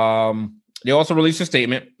 So they also released a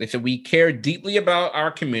statement. They said, "We care deeply about our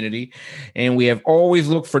community, and we have always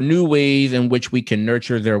looked for new ways in which we can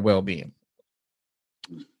nurture their well-being."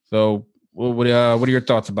 So what are your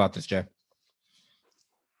thoughts about this, Jeff?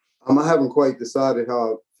 I haven't quite decided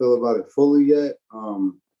how I feel about it fully yet.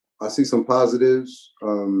 I see some positives.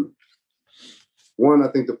 One, I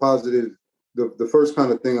think the positive, the first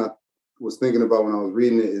kind of thing was thinking about when I was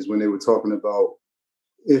reading it is when they were talking about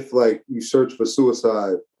if like you search for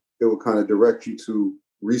suicide, it will kind of direct you to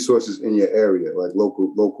resources in your area, like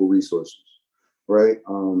local resources, right?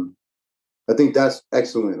 I think that's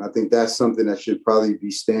excellent. I think that's something that should probably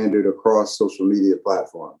be standard across social media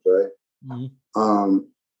platforms, right? Mm-hmm.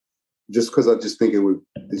 Just because I just think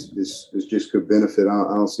it just could benefit.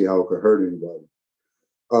 I don't see how it could hurt anybody.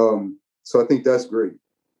 So I think that's great.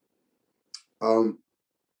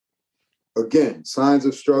 Again, signs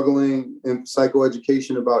of struggling in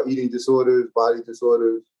psychoeducation about eating disorders, body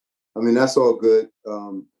disorders. I mean, that's all good.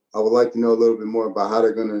 I would like to know a little bit more about how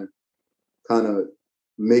they're going to kind of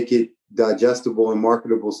make it digestible and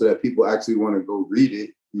marketable so that people actually want to go read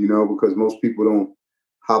it, because most people don't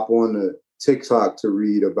hop on the TikTok to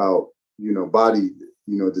read about, body,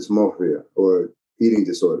 dysmorphia or eating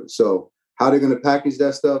disorders. So how they're going to package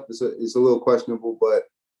that stuff is a little questionable, but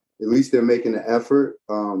at least they're making an effort.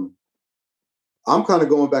 I'm kind of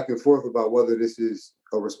going back and forth about whether this is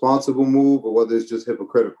a responsible move or whether it's just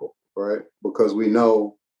hypocritical, right? Because we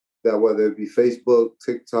know that whether it be Facebook,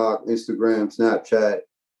 TikTok, Instagram, Snapchat,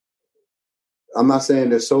 I'm not saying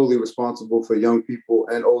they're solely responsible for young people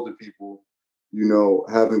and older people,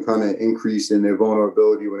 having kind of increase in their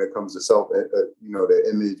vulnerability when it comes to self, their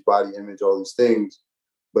image, body image, all these things,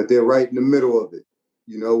 but they're right in the middle of it.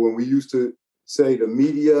 When we used to say the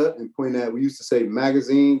media and we used to say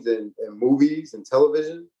magazines and movies and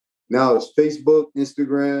television. Now it's Facebook,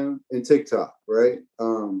 Instagram, and TikTok, right?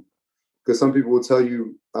 Because some people will tell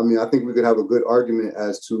you, I think we could have a good argument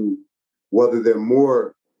as to whether they're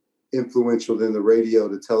more influential than the radio,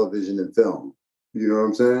 the television, and film. You know what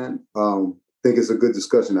I'm saying? I think it's a good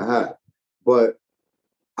discussion to have. But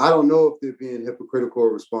I don't know if they're being hypocritical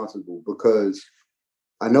or responsible because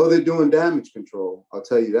I know they're doing damage control. I'll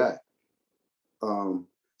tell you that.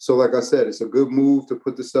 So like I said, it's a good move to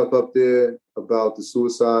put the stuff up there about the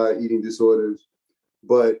suicide, eating disorders.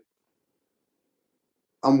 But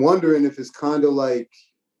I'm wondering if it's kind of like,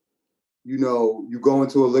 you go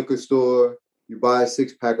into a liquor store, you buy a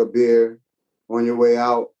 6-pack of beer, on your way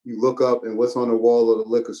out, you look up and what's on the wall of the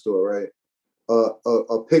liquor store, right?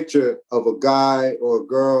 A picture of a guy or a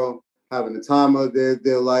girl having the time of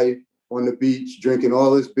their life on the beach, drinking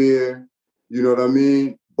all this beer, you know what I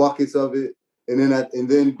mean? Buckets of it. And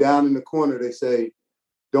then down in the corner, they say,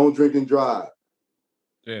 don't drink and drive.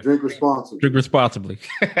 Yeah. Drink responsibly. Drink responsibly.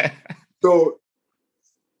 So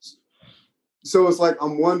it's like,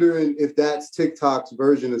 I'm wondering if that's TikTok's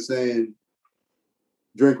version of saying,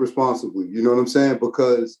 drink responsibly. You know what I'm saying?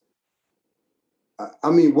 Because,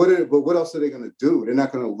 what else are they going to do? They're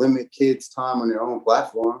not going to limit kids' time on their own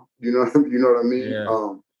platform. You know what I mean?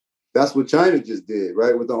 Yeah. That's what China just did,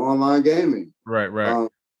 right? With the online gaming. Right.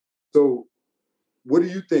 So what do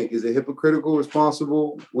you think? Is it hypocritical,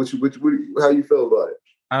 responsible? How you feel about it?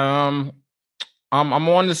 I'm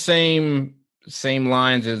on the same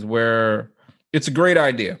lines as where it's a great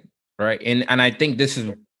idea, right? And I think this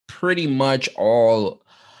is pretty much all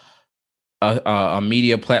a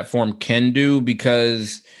media platform can do,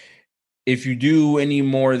 because if you do any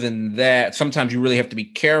more than that, sometimes you really have to be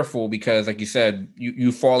careful because, like you said,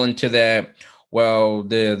 you fall into that. Well,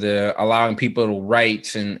 the allowing people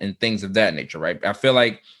rights and things of that nature, right? I feel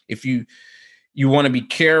like if you want to be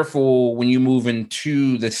careful when you move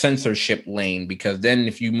into the censorship lane, because then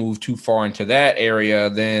if you move too far into that area,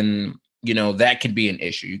 then, that could be an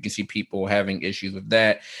issue. You can see people having issues with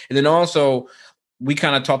that. And then also, we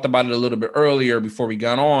kind of talked about it a little bit earlier before we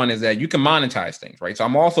got on, is that you can monetize things, right? So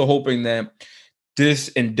I'm also hoping that this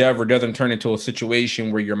endeavor doesn't turn into a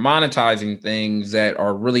situation where you're monetizing things that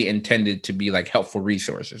are really intended to be like helpful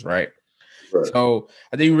resources, right? So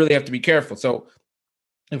I think you really have to be careful. So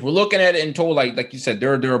if we're looking at it in total, like you said,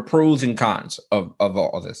 there are pros and cons of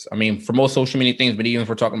all of this. I mean, for most social media things, but even if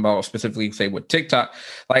we're talking about specifically, say, with TikTok,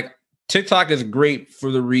 like TikTok is great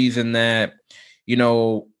for the reason that,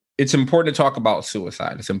 it's important to talk about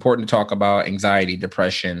suicide. It's important to talk about anxiety,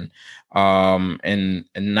 depression, and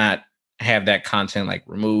not have that content like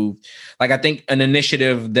removed. Like, I think an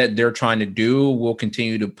initiative that they're trying to do will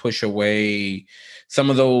continue to push away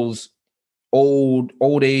some of those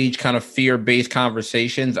old age kind of fear-based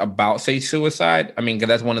conversations about, say, suicide. I mean, because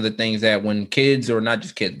that's one of the things that when kids, or not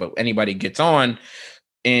just kids, but anybody gets on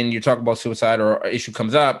and you talk about suicide or an issue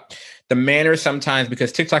comes up, the manner sometimes,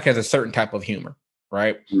 because TikTok has a certain type of humor,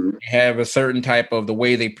 right? Mm-hmm. They have a certain type of the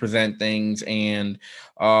way they present things. And,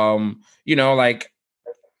 like,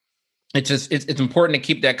 it's important to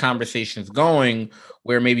keep that conversations going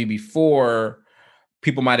where maybe before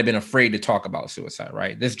people might have been afraid to talk about suicide,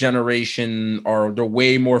 right? This generation they're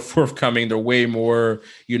way more forthcoming. They're way more,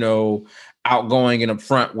 outgoing and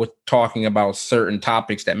upfront with talking about certain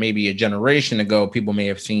topics that maybe a generation ago people may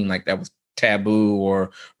have seen like that was taboo, or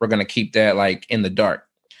we're going to keep that like in the dark.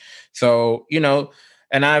 So,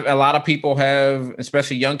 and a lot of people have,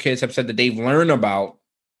 especially young kids, have said that they've learned about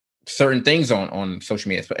certain things on social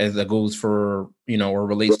media as it goes for, or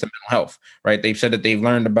relates to mental health, right? They've said that they've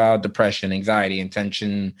learned about depression, anxiety,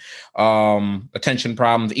 attention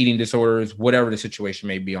problems, eating disorders, whatever the situation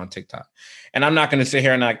may be on TikTok. And I'm not going to sit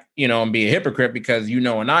here and and be a hypocrite, because,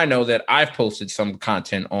 and I know that I've posted some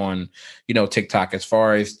content on, TikTok as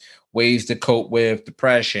far as ways to cope with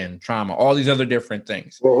depression, trauma, all these other different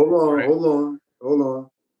things. Well, hold on.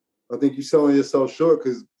 I think you're selling yourself short,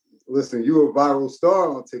 because listen, you're a viral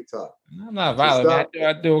star on TikTok. I'm not viral, man.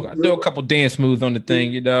 I do a couple dance moves on the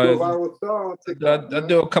thing, You're a viral star on TikTok. I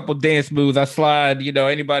do a couple dance moves. I slide,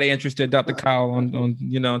 anybody interested, Dr. Kyle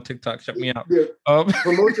on TikTok, check me out. Yeah.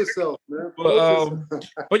 Promote yourself, man.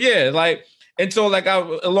 But yeah, and so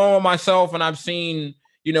along with myself, and I've seen,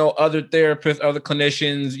 other therapists, other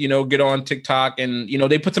clinicians, get on TikTok, and,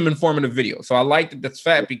 they put some informative videos. So I like that that's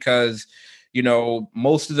fat, because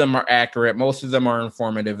most of them are accurate, most of them are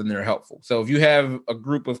informative, and they're helpful. So if you have a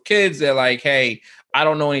group of kids that hey, I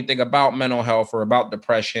don't know anything about mental health or about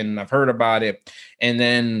depression, I've heard about it, and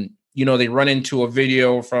then, they run into a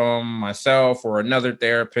video from myself or another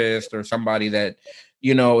therapist or somebody that,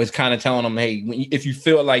 is kind of telling them, hey, if you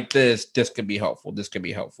feel like this could be helpful. This could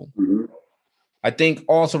be helpful. Mm-hmm. I think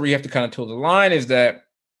also where you have to kind of toe the line is that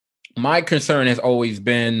my concern has always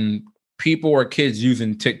been people or kids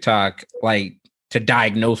using TikTok to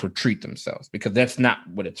diagnose or treat themselves, because that's not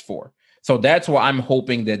what it's for. So that's why I'm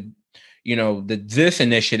hoping that, that this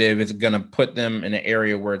initiative is going to put them in an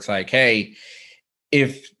area where it's hey,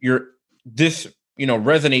 if this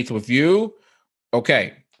resonates with you,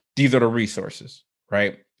 okay, these are the resources,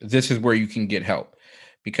 right? This is where you can get help,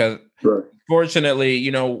 because fortunately,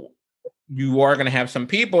 you are going to have some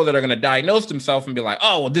people that are going to diagnose themselves and be like,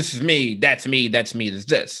 oh, well, this is me, that's me, that's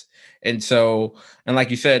this. And so, and like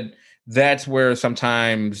you said, that's where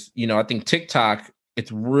sometimes, I think TikTok,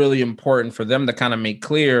 it's really important for them to kind of make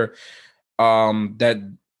clear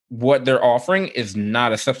that what they're offering is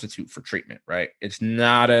not a substitute for treatment, right? It's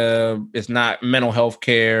not mental health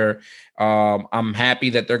care. I'm happy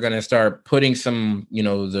that they're going to start putting some,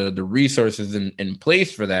 the resources in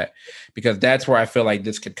place for that, because that's where I feel like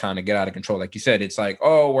this could kind of get out of control. Like you said, it's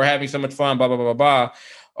oh, we're having so much fun, blah, blah, blah, blah, blah.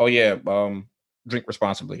 Oh yeah. Drink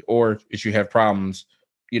responsibly, or if you have problems,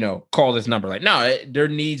 call this number. No, there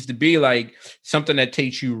needs to be something that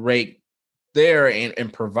takes you right there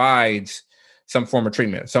and provides some form of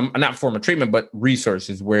treatment, not form of treatment, but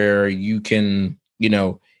resources where you can,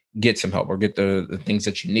 get some help or get the things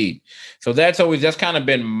that you need. So that's kind of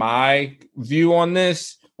been my view on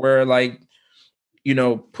this, where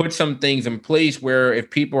put some things in place where if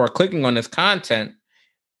people are clicking on this content,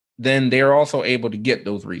 then they're also able to get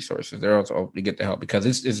those resources. They're also able to get the help, because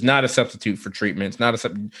it's not a substitute for treatment. It's not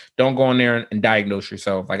don't go in there and diagnose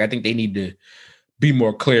yourself. I think they need to be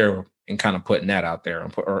more clear and kind of putting that out there,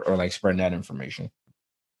 or spreading that information.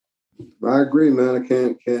 I agree, man. I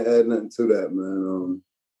can't add nothing to that, man.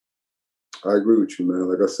 I agree with you, man.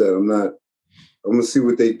 Like I said, I'm gonna see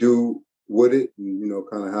what they do with it, and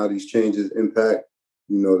kind of how these changes impact,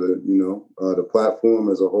 the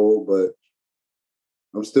platform as a whole. But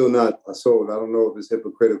I'm still not sold. I don't know if it's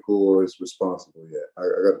hypocritical or it's responsible yet. I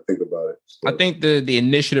got to think about it still. I think the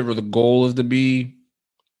initiative or the goal is to be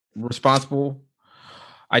responsible.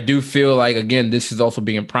 I do feel again, this is also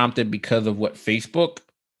being prompted because of what Facebook,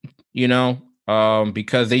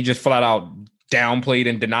 because they just flat out downplayed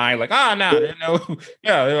and denied,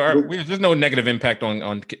 there's no negative impact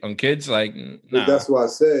on kids. Nah. That's why I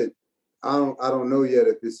said I don't know yet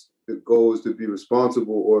if the goal is to be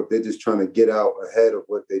responsible, or if they're just trying to get out ahead of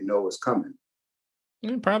what they know is coming.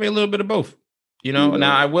 Probably a little bit of both.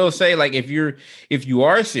 Now I will say, if you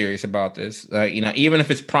are serious about this, even if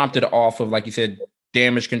it's prompted off of, like you said,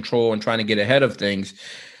 damage control and trying to get ahead of things,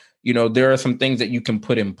 there are some things that you can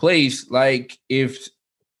put in place. If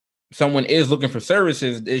someone is looking for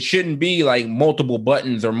services, it shouldn't be multiple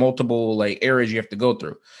buttons or multiple areas you have to go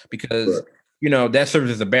through, because that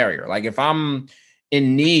serves as a barrier. If I'm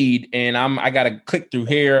in need and I got to click through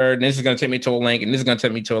here, and this is going to take me to a link, and this is going to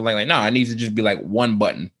take me to a link. No, it needs to just be one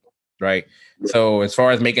button, right? So as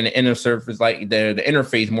far as making the inner surface, the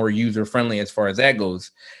interface more user friendly, as far as that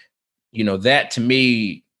goes, that to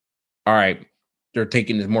me, all right, they're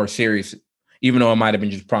taking this more serious, even though it might have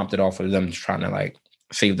been just prompted off of them just trying to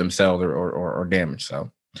save themselves or damage.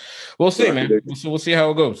 So we'll see, man. We'll see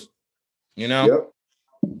how it goes. Yep,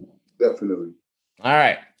 definitely. All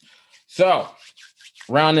right. So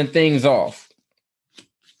rounding things off.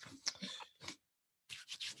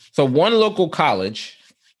 So one local college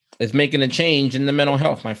is making a change in the mental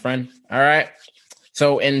health, my friend. All right.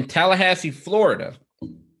 So in Tallahassee, Florida,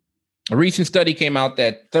 a recent study came out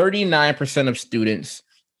that 39% of students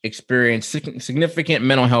experience significant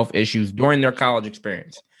mental health issues during their college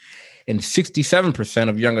experience. And 67%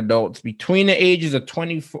 of young adults between the ages of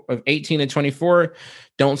 18 and 24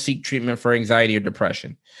 don't seek treatment for anxiety or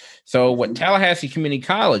depression. So what Tallahassee Community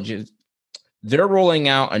College is, they're rolling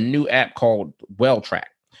out a new app called WellTrack.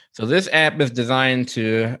 So this app is designed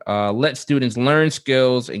to let students learn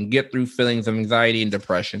skills and get through feelings of anxiety and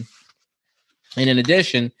depression. And in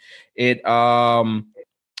addition, it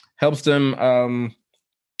helps them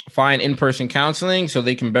find in-person counseling so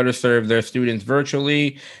they can better serve their students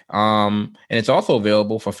virtually. And it's also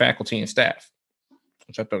available for faculty and staff,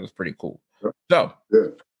 which I thought was pretty cool. So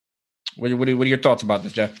what are your thoughts about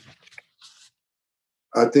this, Jeff?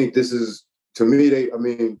 I think this is, to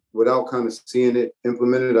me, without kind of seeing it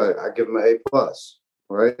implemented, I give them an A+,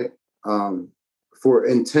 right? For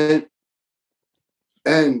intent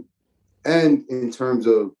and in terms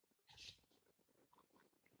of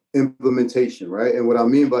implementation, right? And what I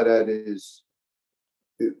mean by that is,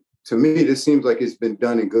 to me, this seems like it's been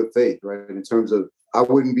done in good faith, right? In terms of, I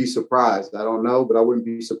wouldn't be surprised. I don't know, but I wouldn't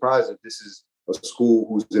be surprised if this is a school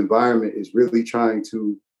whose environment is really trying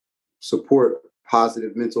to support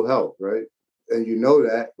positive mental health, right? And you know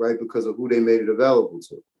that, right, because of who they made it available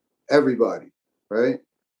to. Everybody, right?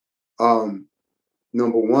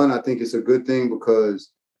 Number one, I think it's a good thing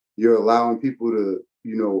because you're allowing people to,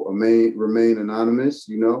 remain anonymous,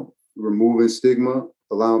 removing stigma,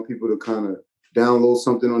 allowing people to kind of download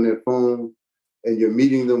something on their phone, and you're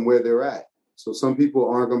meeting them where they're at. So some people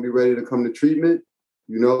aren't going to be ready to come to treatment.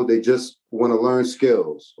 They just want to learn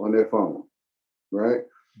skills on their phone, right?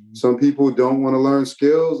 Mm-hmm. Some people don't want to learn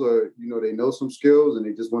skills, or, they know some skills and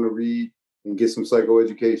they just want to read and get some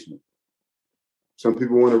psychoeducation. Some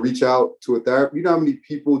people want to reach out to a therapist. You know how many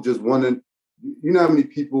people just want to, how many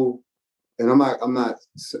people, and I'm not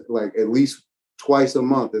like, at least twice a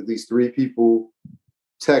month, at least 3 people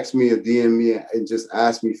text me or DM me and just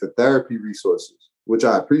ask me for therapy resources, which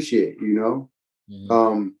I appreciate,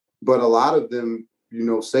 Mm-hmm. But a lot of them,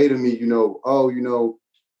 say to me,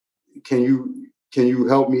 can you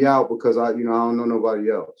help me out because I don't know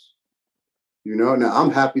nobody else. Now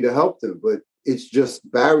I'm happy to help them, but it's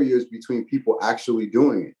just barriers between people actually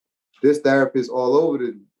doing it. There's therapists all over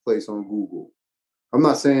the place on Google. I'm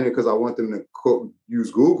not saying it because I want them to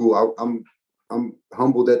use Google. I'm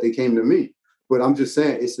humbled that they came to me, but I'm just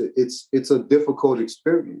saying it's a difficult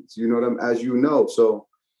experience. As you know. So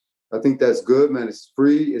I think that's good, man. It's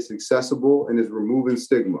free, it's accessible, and it's removing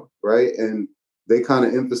stigma, right? And they kind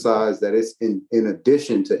of emphasize that it's in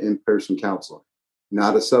addition to in-person counseling,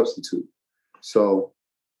 not a substitute. So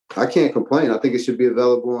I can't complain. I think it should be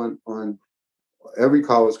available on every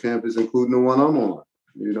college campus, including the one I'm on,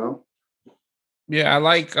 Yeah, I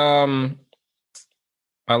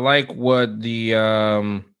like what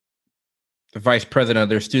the vice president of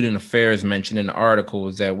their student affairs mentioned in the article,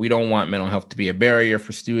 is that we don't want mental health to be a barrier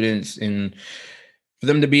for students and for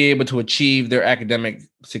them to be able to achieve their academic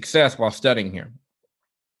success while studying here.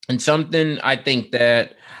 And something I think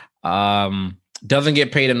that doesn't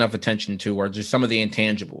get paid enough attention to are just some of the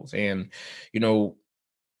intangibles. And,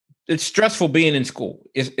 it's stressful being in school,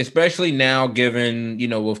 especially now given,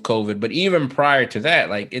 with COVID, but even prior to that,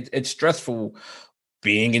 like it's stressful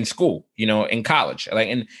being in school, in college. Like,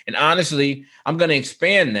 and honestly, I'm going to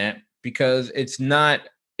expand that because it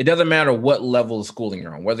doesn't matter what level of schooling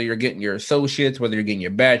you're on, whether you're getting your associates, whether you're getting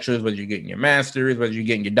your bachelor's, whether you're getting your master's, whether you're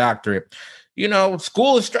getting your doctorate,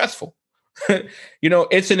 school is stressful.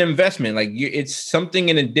 It's an investment. Like it's something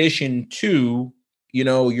in addition to,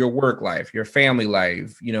 your work life, your family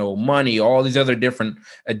life, money, all these other different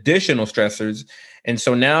additional stressors. And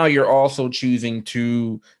so now you're also choosing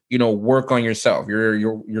to, work on yourself.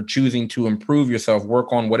 You're choosing to improve yourself,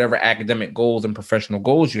 work on whatever academic goals and professional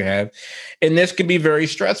goals you have. And this can be very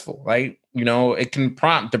stressful, right? It can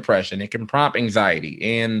prompt depression. It can prompt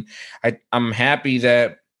anxiety. And I'm happy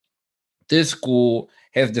that this school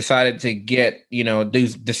has decided to get,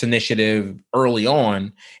 this initiative early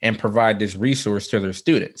on and provide this resource to their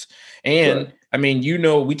students. And right. I mean,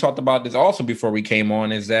 we talked about this also before we came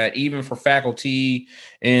on, is that even for faculty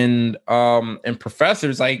and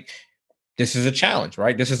professors, like this is a challenge,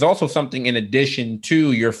 right? This is also something in addition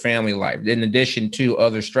to your family life, in addition to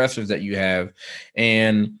other stressors that you have.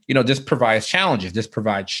 And, this provides challenges, this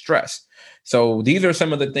provides stress. So these are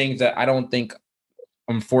some of the things that I don't think,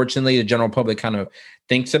 unfortunately, the general public kind of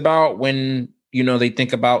thinks about when they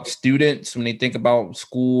think about students, when they think about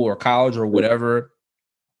school or college or whatever,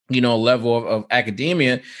 level of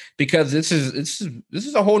academia, because this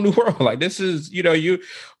is a whole new world. Like this is,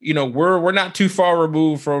 we're not too far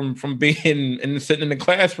removed from being and sitting in the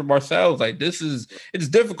classroom ourselves. Like it's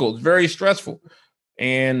difficult. It's very stressful.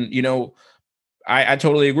 And, I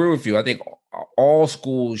totally agree with you. I think all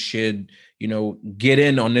schools should, get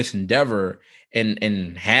in on this endeavor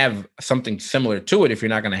and have something similar to it. If you're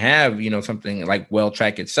not going to have, something like Well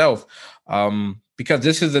Track itself, because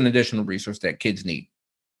this is an additional resource that kids need.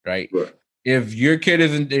 Right. If your kid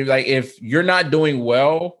isn't like, if you're not doing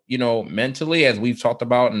well, mentally, as we've talked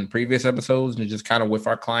about in previous episodes and just kind of with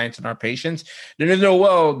our clients and our patients, then there's no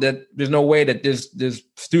way that this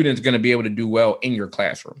student's going to be able to do well in your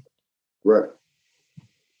classroom. Right.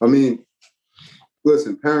 I mean,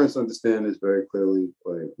 listen, parents understand this very clearly.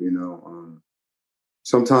 Like,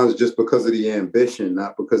 sometimes just because of the ambition,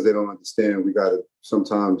 not because they don't understand, we got to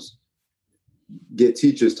sometimes get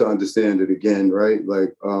teachers to understand it again, right?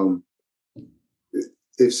 Like,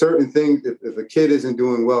 if certain things, if a kid isn't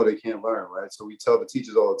doing well, they can't learn, right? So we tell the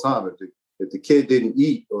teachers all the time, if the kid didn't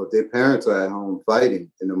eat, or if their parents are at home fighting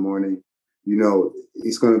in the morning,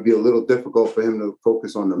 it's going to be a little difficult for him to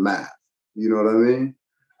focus on the math. You know what I mean?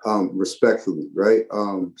 Respectfully, right?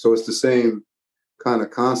 So it's the same kind of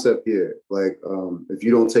concept here. Like, if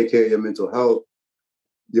you don't take care of your mental health,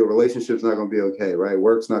 your relationship's not going to be okay, right?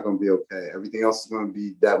 Work's not going to be okay. Everything else is going to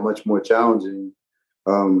be that much more challenging,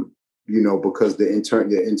 because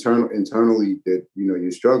internally that,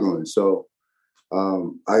 you're struggling. So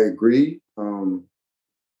I agree. And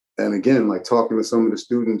again, like talking to some of the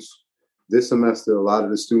students this semester, a lot of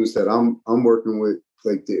the students that I'm working with,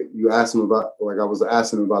 like you asked them about, like I was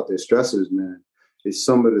asking them about their stressors, man. It's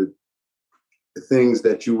some of the things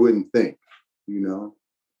that you wouldn't think,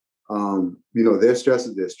 their stress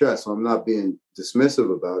is their stress. So I'm not being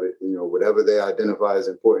dismissive about it, whatever they identify as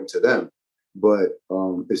important to them. But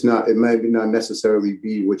it might not necessarily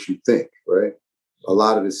be what you think, right? A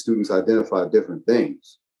lot of the students identify different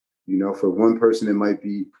things. For one person, it might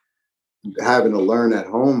be having to learn at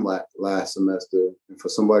home last semester. And for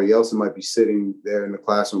somebody else, it might be sitting there in the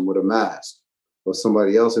classroom with a mask. For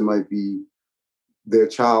somebody else, it might be their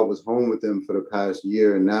child was home with them for the past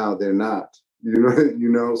year and now they're not,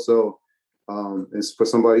 so and for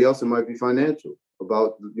somebody else, it might be financial,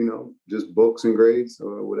 about, just books and grades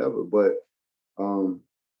or whatever. But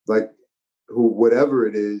whatever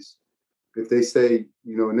it is, if they say,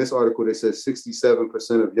 in this article, they said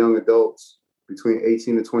 67% of young adults between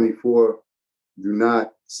 18 and 24 do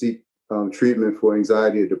not seek treatment for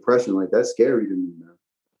anxiety or depression. Like, that's scary to me, man.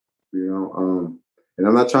 And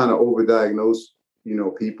I'm not trying to overdiagnose,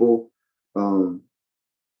 people,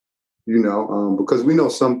 because we know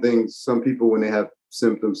some people, when they have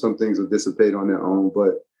symptoms, some things will dissipate on their own.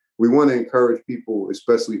 But we want to encourage people,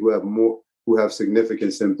 especially who have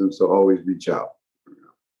significant symptoms, to always reach out.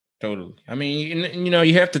 Totally. I mean,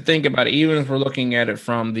 you have to think about it, even if we're looking at it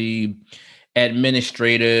from the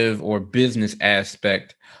administrative or business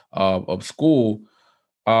aspect of school.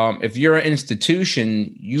 If you're an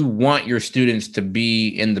institution, you want your students to be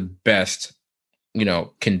in the best,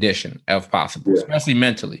 condition if possible, especially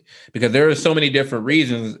mentally, because there are so many different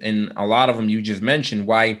reasons, and a lot of them you just mentioned,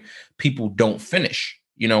 why people don't finish,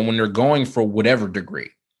 when they're going for whatever degree.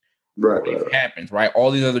 Right. It happens, right?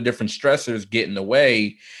 All these other different stressors get in the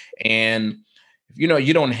way. And, you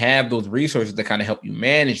don't have those resources to kind of help you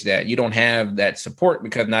manage that. You don't have that support,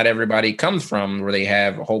 because not everybody comes from where they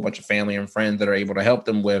have a whole bunch of family and friends that are able to help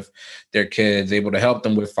them with their kids, able to help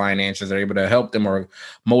them with finances, they're able to help them or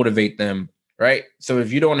motivate them. Right. So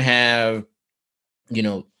if you don't have,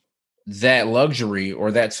 that luxury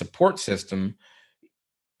or that support system,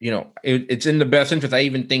 it's in the best interest. I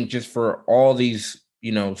even think just for all these,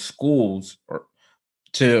 schools or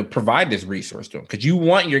to provide this resource to them, because you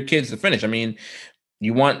want your kids to finish. I mean,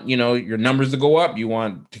 you want, your numbers to go up. You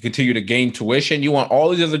want to continue to gain tuition. You want all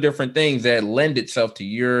these other different things that lend itself to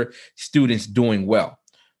your students doing well.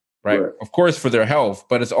 Right. Of course, for their health,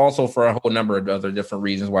 but it's also for a whole number of other different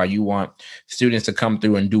reasons why you want students to come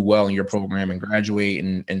through and do well in your program and graduate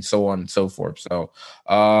and so on and so forth. So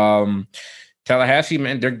Tallahassee,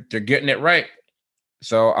 man, they're getting it right.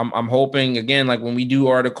 So I'm hoping, again, like when we do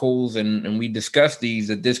articles and we discuss these,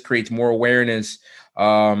 that this creates more awareness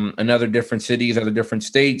in other different cities, other different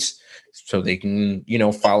states, so they can,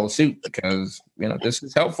 follow suit, because, this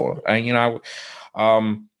is helpful.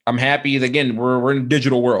 I'm happy that, again, we're in a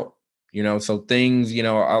digital world, so things, a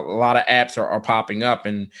lot of apps are popping up,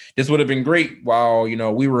 and this would have been great while,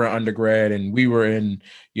 we were in undergrad and we were in,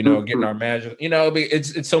 getting our magic,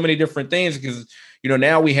 it's so many different things, because,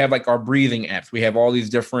 now we have like our breathing apps. We have all these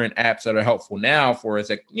different apps that are helpful now for us.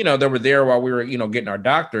 Like, they were there while we were, getting our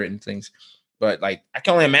doctorate and things. But like, I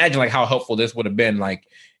can only imagine like how helpful this would have been like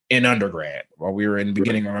in undergrad while we were in the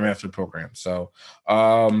beginning of our master program. So,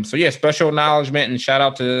 yeah, special acknowledgement and shout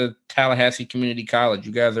out to Tallahassee Community College.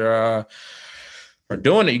 You guys are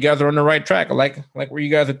doing it. You guys are on the right track. I like where you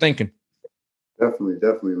guys are thinking.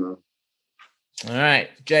 Definitely, man. All right,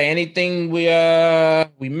 Jay, anything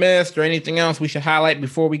we missed or anything else we should highlight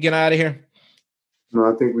before we get out of here?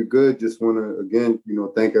 No, I think we're good. Just want to, again,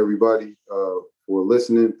 thank everybody for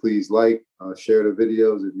listening. Please share the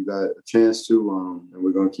videos if you got a chance to, and we're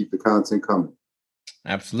going to keep the content coming.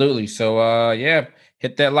 Absolutely. So, yeah,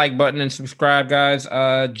 hit that like button and subscribe, guys.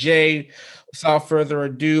 Jay, without further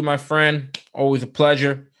ado, my friend, always a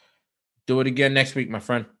pleasure. Do it again next week, my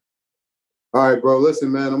friend. All right, bro.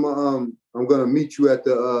 Listen, man, I'm gonna meet you at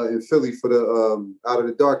the in Philly for the Out of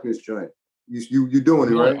the Darkness joint. You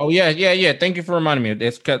doing it, right? Oh yeah. Thank you for reminding me.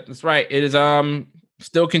 That's right. It is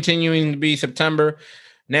still continuing to be September,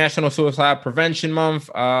 National Suicide Prevention Month.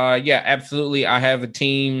 Yeah, absolutely. I have a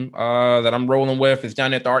team that I'm rolling with. It's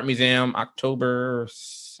down at the Art Museum, October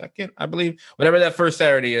 2nd, I believe. Whatever that first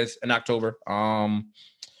Saturday is in October.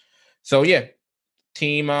 So yeah.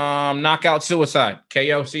 Team Knockout Suicide,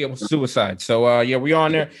 KOC Suicide. So yeah, we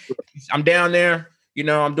on there. I'm down there.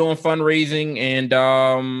 I'm doing fundraising,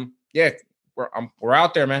 and yeah, we're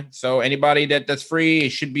out there, man. So anybody that's free,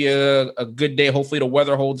 it should be a good day. Hopefully the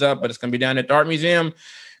weather holds up, but it's gonna be down at the Art Museum.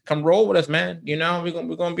 Come roll with us, man.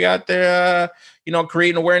 We're gonna be out there,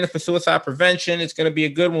 creating awareness for suicide prevention. It's gonna be a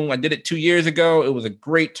good one. I did it 2 years ago. It was a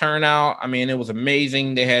great turnout. I mean, it was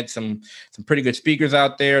amazing. They had some pretty good speakers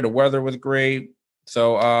out there. The weather was great.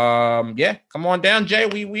 So yeah, come on down, Jay.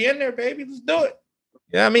 We in there, baby. Let's do it.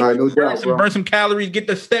 Yeah, I mean, right, no doubt, burn some calories, get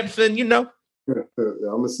the steps in, I'm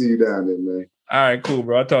gonna see you down there, man. All right, cool,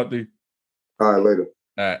 bro. I'll talk to you. All right, later.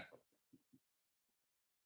 All right.